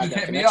obviously have that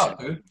hit connection. me up,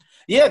 dude.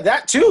 Yeah,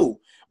 that too.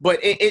 But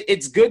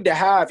it's good to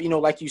have,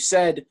 like you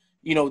said,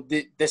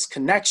 this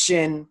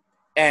connection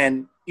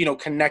and,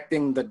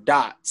 connecting the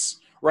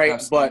dots, right?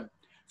 Absolutely. But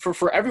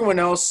for everyone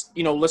else,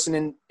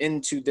 listening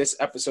into this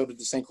episode of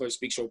the St. Clair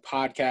Speak Show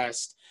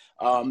podcast,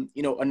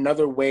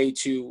 another way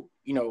to,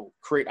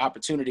 create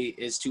opportunity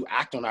is to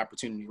act on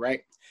opportunity,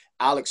 right?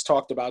 Alex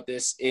talked about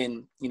this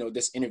in,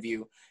 this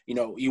interview.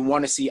 You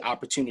want to see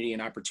opportunity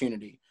and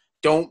opportunity.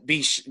 Don't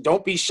be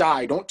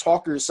shy. Don't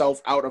talk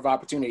yourself out of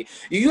opportunity.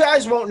 You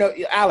guys won't know,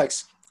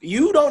 Alex,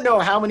 you don't know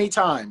how many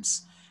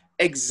times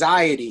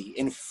anxiety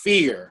and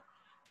fear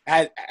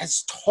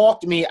has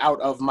talked me out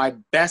of my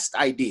best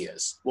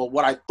ideas. Well,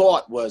 what I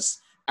thought was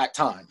at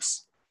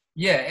times.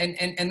 Yeah,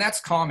 and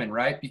that's common,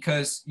 right?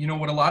 Because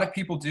what a lot of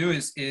people do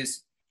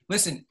is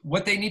listen,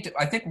 what they need to,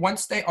 I think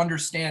once they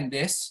understand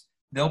this,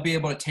 they'll be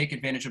able to take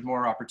advantage of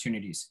more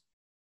opportunities.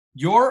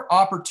 Your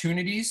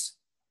opportunities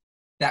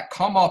that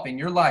come up in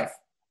your life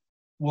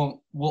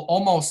will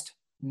almost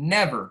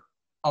never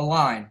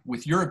align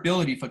with your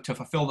ability to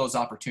fulfill those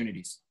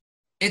opportunities.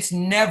 It's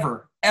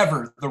never,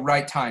 ever the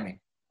right timing,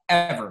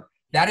 ever.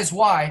 That is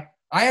why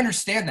I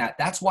understand that.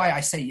 That's why I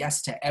say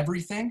yes to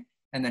everything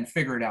and then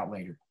figure it out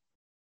later.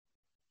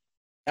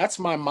 That's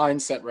my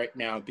mindset right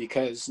now,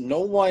 because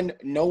no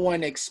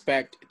one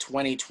expect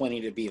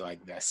 2020 to be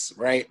like this,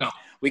 right? No.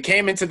 We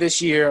came into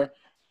this year.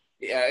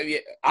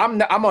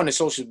 I'm on a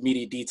social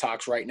media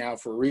detox right now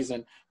for a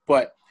reason,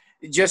 but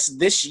just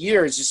this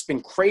year has just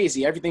been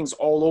crazy. Everything's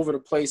all over the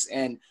place,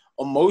 and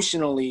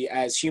emotionally,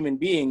 as human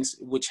beings,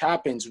 which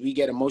happens, we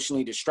get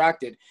emotionally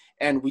distracted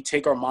and we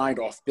take our mind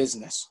off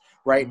business,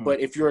 right? Mm-hmm. But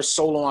if you're a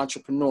solo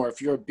entrepreneur,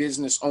 if you're a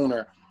business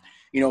owner,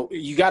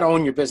 you got to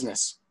own your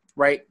business,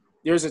 right?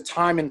 There's a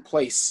time and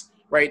place,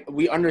 right?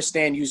 We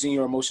understand using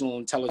your emotional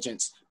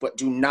intelligence, but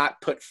do not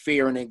put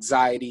fear and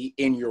anxiety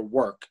in your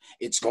work.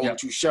 It's going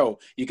to show.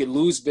 You could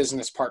lose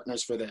business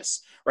partners for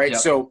this, right?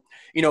 Yep. So,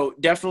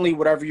 definitely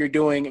whatever you're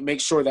doing,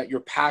 make sure that you're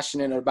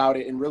passionate about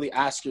it and really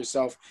ask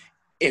yourself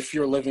if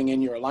you're living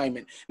in your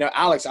alignment. Now,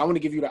 Alex, I want to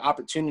give you the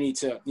opportunity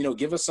to,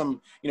 give us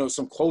some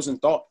closing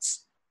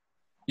thoughts.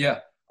 Yeah.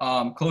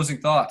 Closing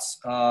thoughts.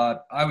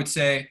 I would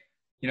say,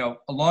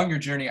 along your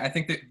journey, I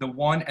think that the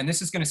one, and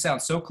this is going to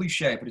sound so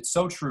cliche, but it's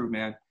so true,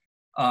 man.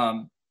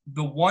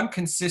 The one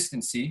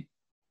consistency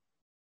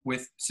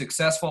with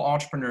successful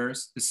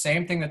entrepreneurs, the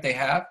same thing that they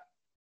have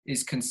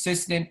is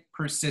consistent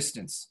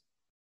persistence.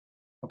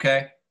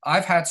 Okay.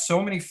 I've had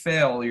so many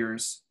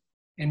failures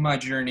in my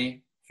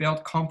journey,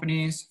 failed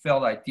companies,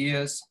 failed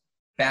ideas,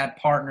 bad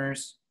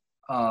partners,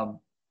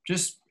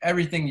 just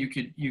everything you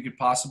could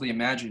possibly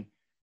imagine.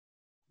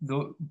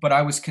 But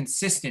I was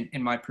consistent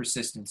in my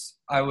persistence.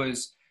 I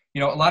was, a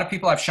lot of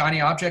people have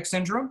shiny object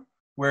syndrome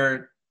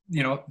where,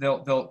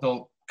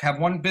 they'll have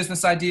one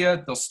business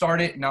idea, they'll start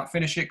it, not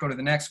finish it, go to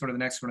the next,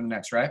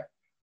 right?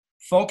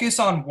 Focus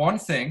on one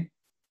thing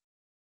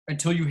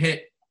until you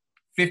hit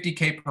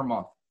 50K per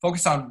month.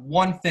 Focus on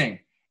one thing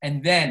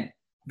and then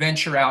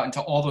venture out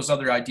into all those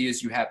other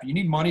ideas you have. You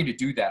need money to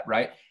do that,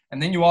 right?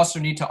 And then you also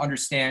need to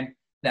understand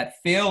that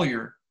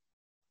failure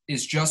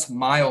is just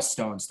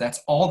milestones.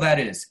 That's all that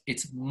is.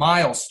 It's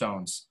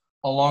milestones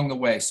along the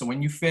way. So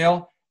when you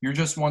fail, you're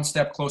just one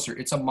step closer.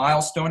 It's a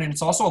milestone, and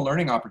it's also a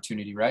learning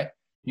opportunity, right?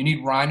 You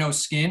need rhino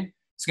skin.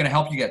 It's going to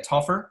help you get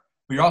tougher,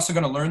 but you're also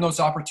going to learn those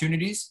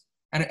opportunities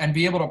and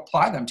be able to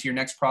apply them to your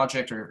next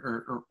project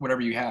or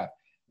whatever you have.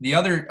 The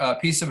other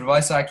piece of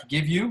advice I could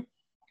give you,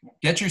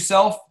 get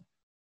yourself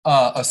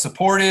a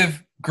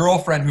supportive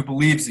girlfriend who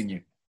believes in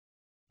you.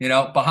 You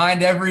know,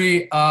 behind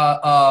every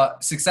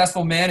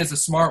successful man is a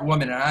smart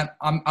woman, and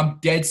I'm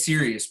dead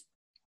serious.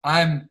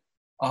 I'm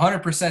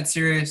 100%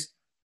 serious.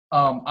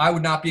 I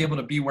would not be able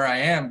to be where I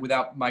am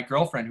without my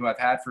girlfriend, who I've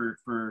had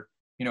for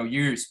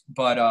years.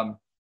 But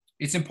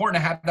it's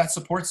important to have that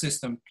support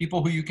system,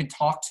 people who you can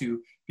talk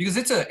to, because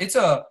it's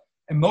a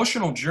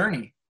emotional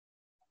journey,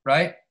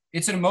 right?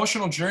 It's an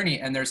emotional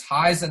journey, and there's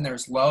highs and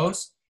there's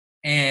lows,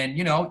 and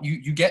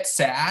you get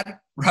sad,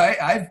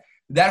 right?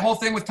 That whole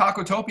thing with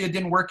Tacotopia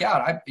didn't work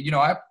out. I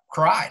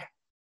cried.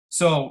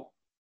 So,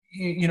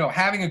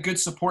 having a good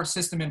support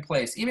system in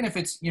place, even if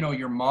it's,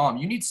 your mom,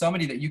 you need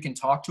somebody that you can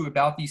talk to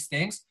about these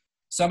things,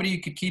 somebody who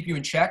could keep you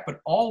in check, but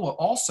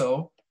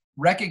also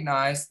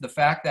recognize the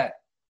fact that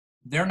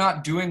they're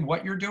not doing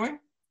what you're doing.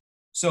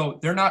 So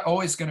they're not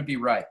always going to be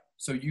right.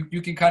 So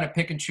you can kind of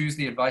pick and choose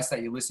the advice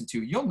that you listen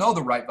to. You'll know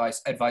the right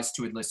advice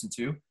to listen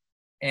to,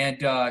 and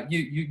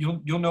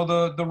you'll know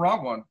the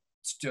wrong one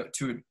to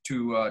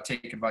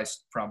take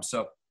advice from.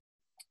 So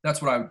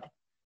that's what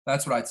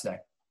I'd say.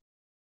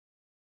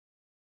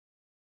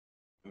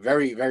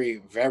 Very,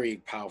 very, very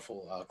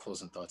powerful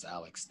closing thoughts,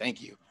 Alex.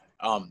 Thank you.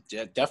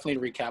 Definitely to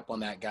recap on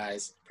that,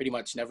 guys. Pretty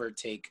much never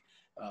take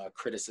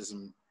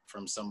criticism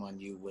from someone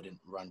you wouldn't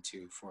run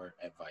to for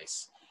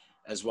advice,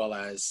 as well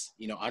as,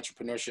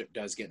 entrepreneurship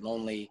does get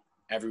lonely.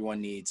 Everyone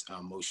needs an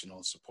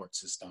emotional support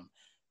system.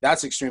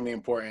 That's extremely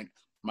important.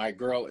 My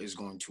girl is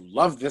going to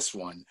love this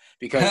one,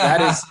 because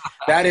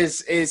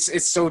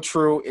it's so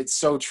true. It's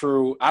so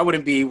true. I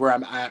wouldn't be where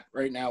I'm at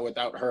right now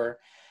without her.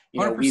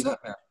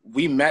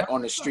 We met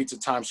on the streets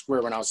of Times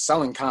Square when I was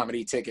selling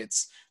comedy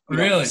tickets.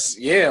 Really?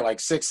 Like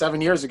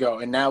 6-7 years ago.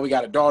 And now we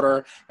got a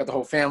daughter, got the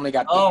whole family,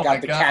 got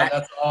the cat.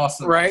 That's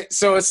awesome. Right.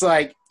 So it's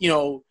like,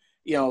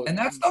 and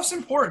that stuff's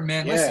important,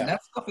 man. Yeah. Listen,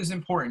 that stuff is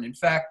important. In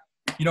fact,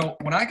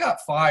 when I got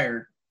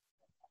fired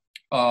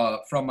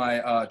from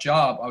my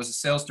job, I was a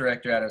sales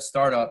director at a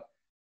startup.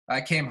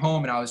 I came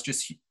home and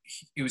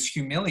it was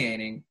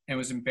humiliating. It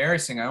was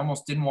embarrassing. I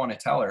almost didn't want to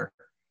tell her.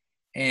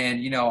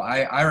 And,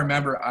 I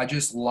remember I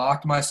just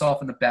locked myself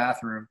in the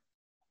bathroom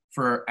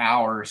for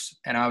hours,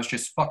 and I was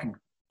just fucking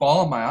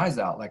bawling my eyes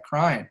out, like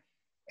crying.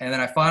 And then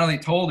I finally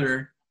told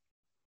her,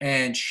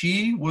 and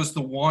she was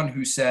the one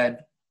who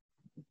said,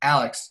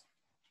 "Alex,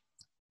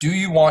 do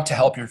you want to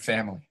help your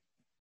family?"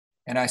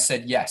 And I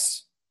said,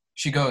 "Yes."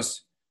 She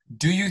goes,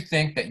 "Do you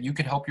think that you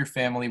could help your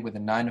family with a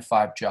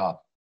 9-to-5 job?"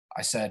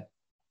 I said,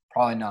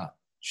 "Probably not."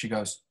 She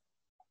goes,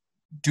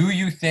 "Do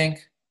you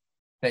think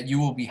that you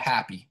will be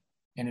happy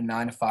in a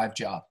 9-to-5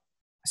 job?"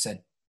 I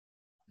said,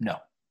 "No."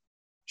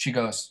 She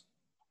goes,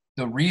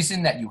 "The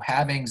reason that you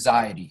have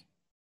anxiety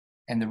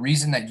and the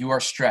reason that you are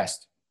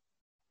stressed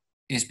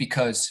is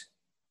because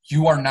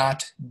you are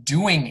not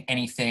doing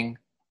anything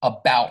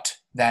about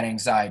that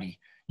anxiety.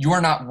 You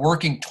are not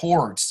working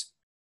towards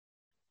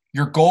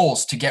your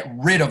goals to get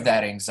rid of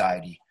that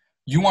anxiety.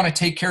 You want to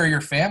take care of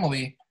your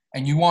family,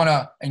 and you're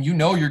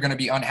going to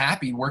be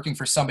unhappy working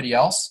for somebody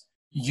else.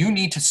 You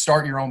need to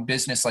start your own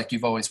business like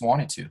you've always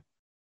wanted to."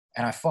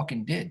 And I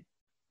fucking did.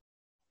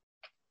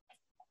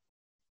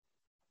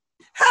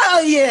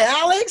 Hell yeah,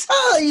 Alex.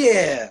 Hell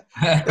yeah.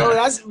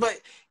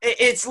 But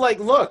it's like,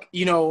 look,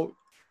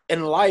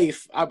 in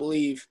life, I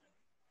believe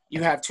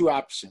you have two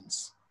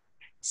options: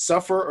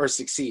 suffer or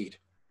succeed.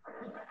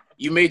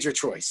 You made your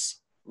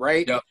choice,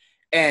 right? Yep.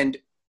 And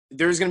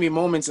there's going to be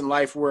moments in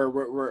life where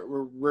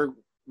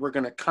we're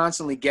going to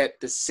constantly get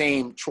the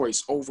same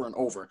choice over and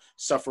over: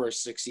 suffer or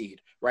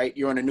succeed, right?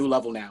 You're on a new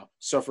level now.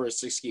 Suffer or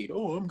succeed.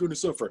 Oh, I'm going to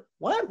suffer.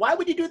 What? Why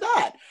would you do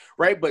that?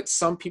 Right? But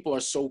some people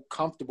are so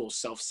comfortable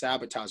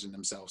self-sabotaging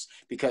themselves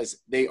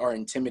because they are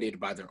intimidated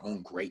by their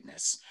own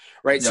greatness,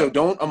 right? Yep. So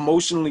don't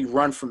emotionally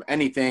run from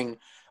anything.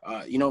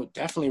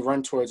 Definitely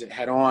run towards it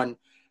head on.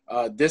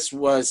 This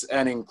was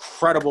an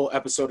incredible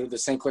episode of the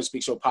St. Clair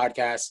Speak Show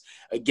podcast.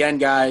 Again,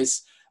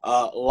 guys,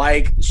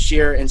 like,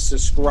 share, and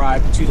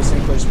subscribe to the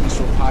St. Clair Speak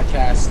Show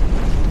podcast.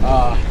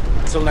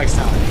 Until next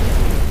time.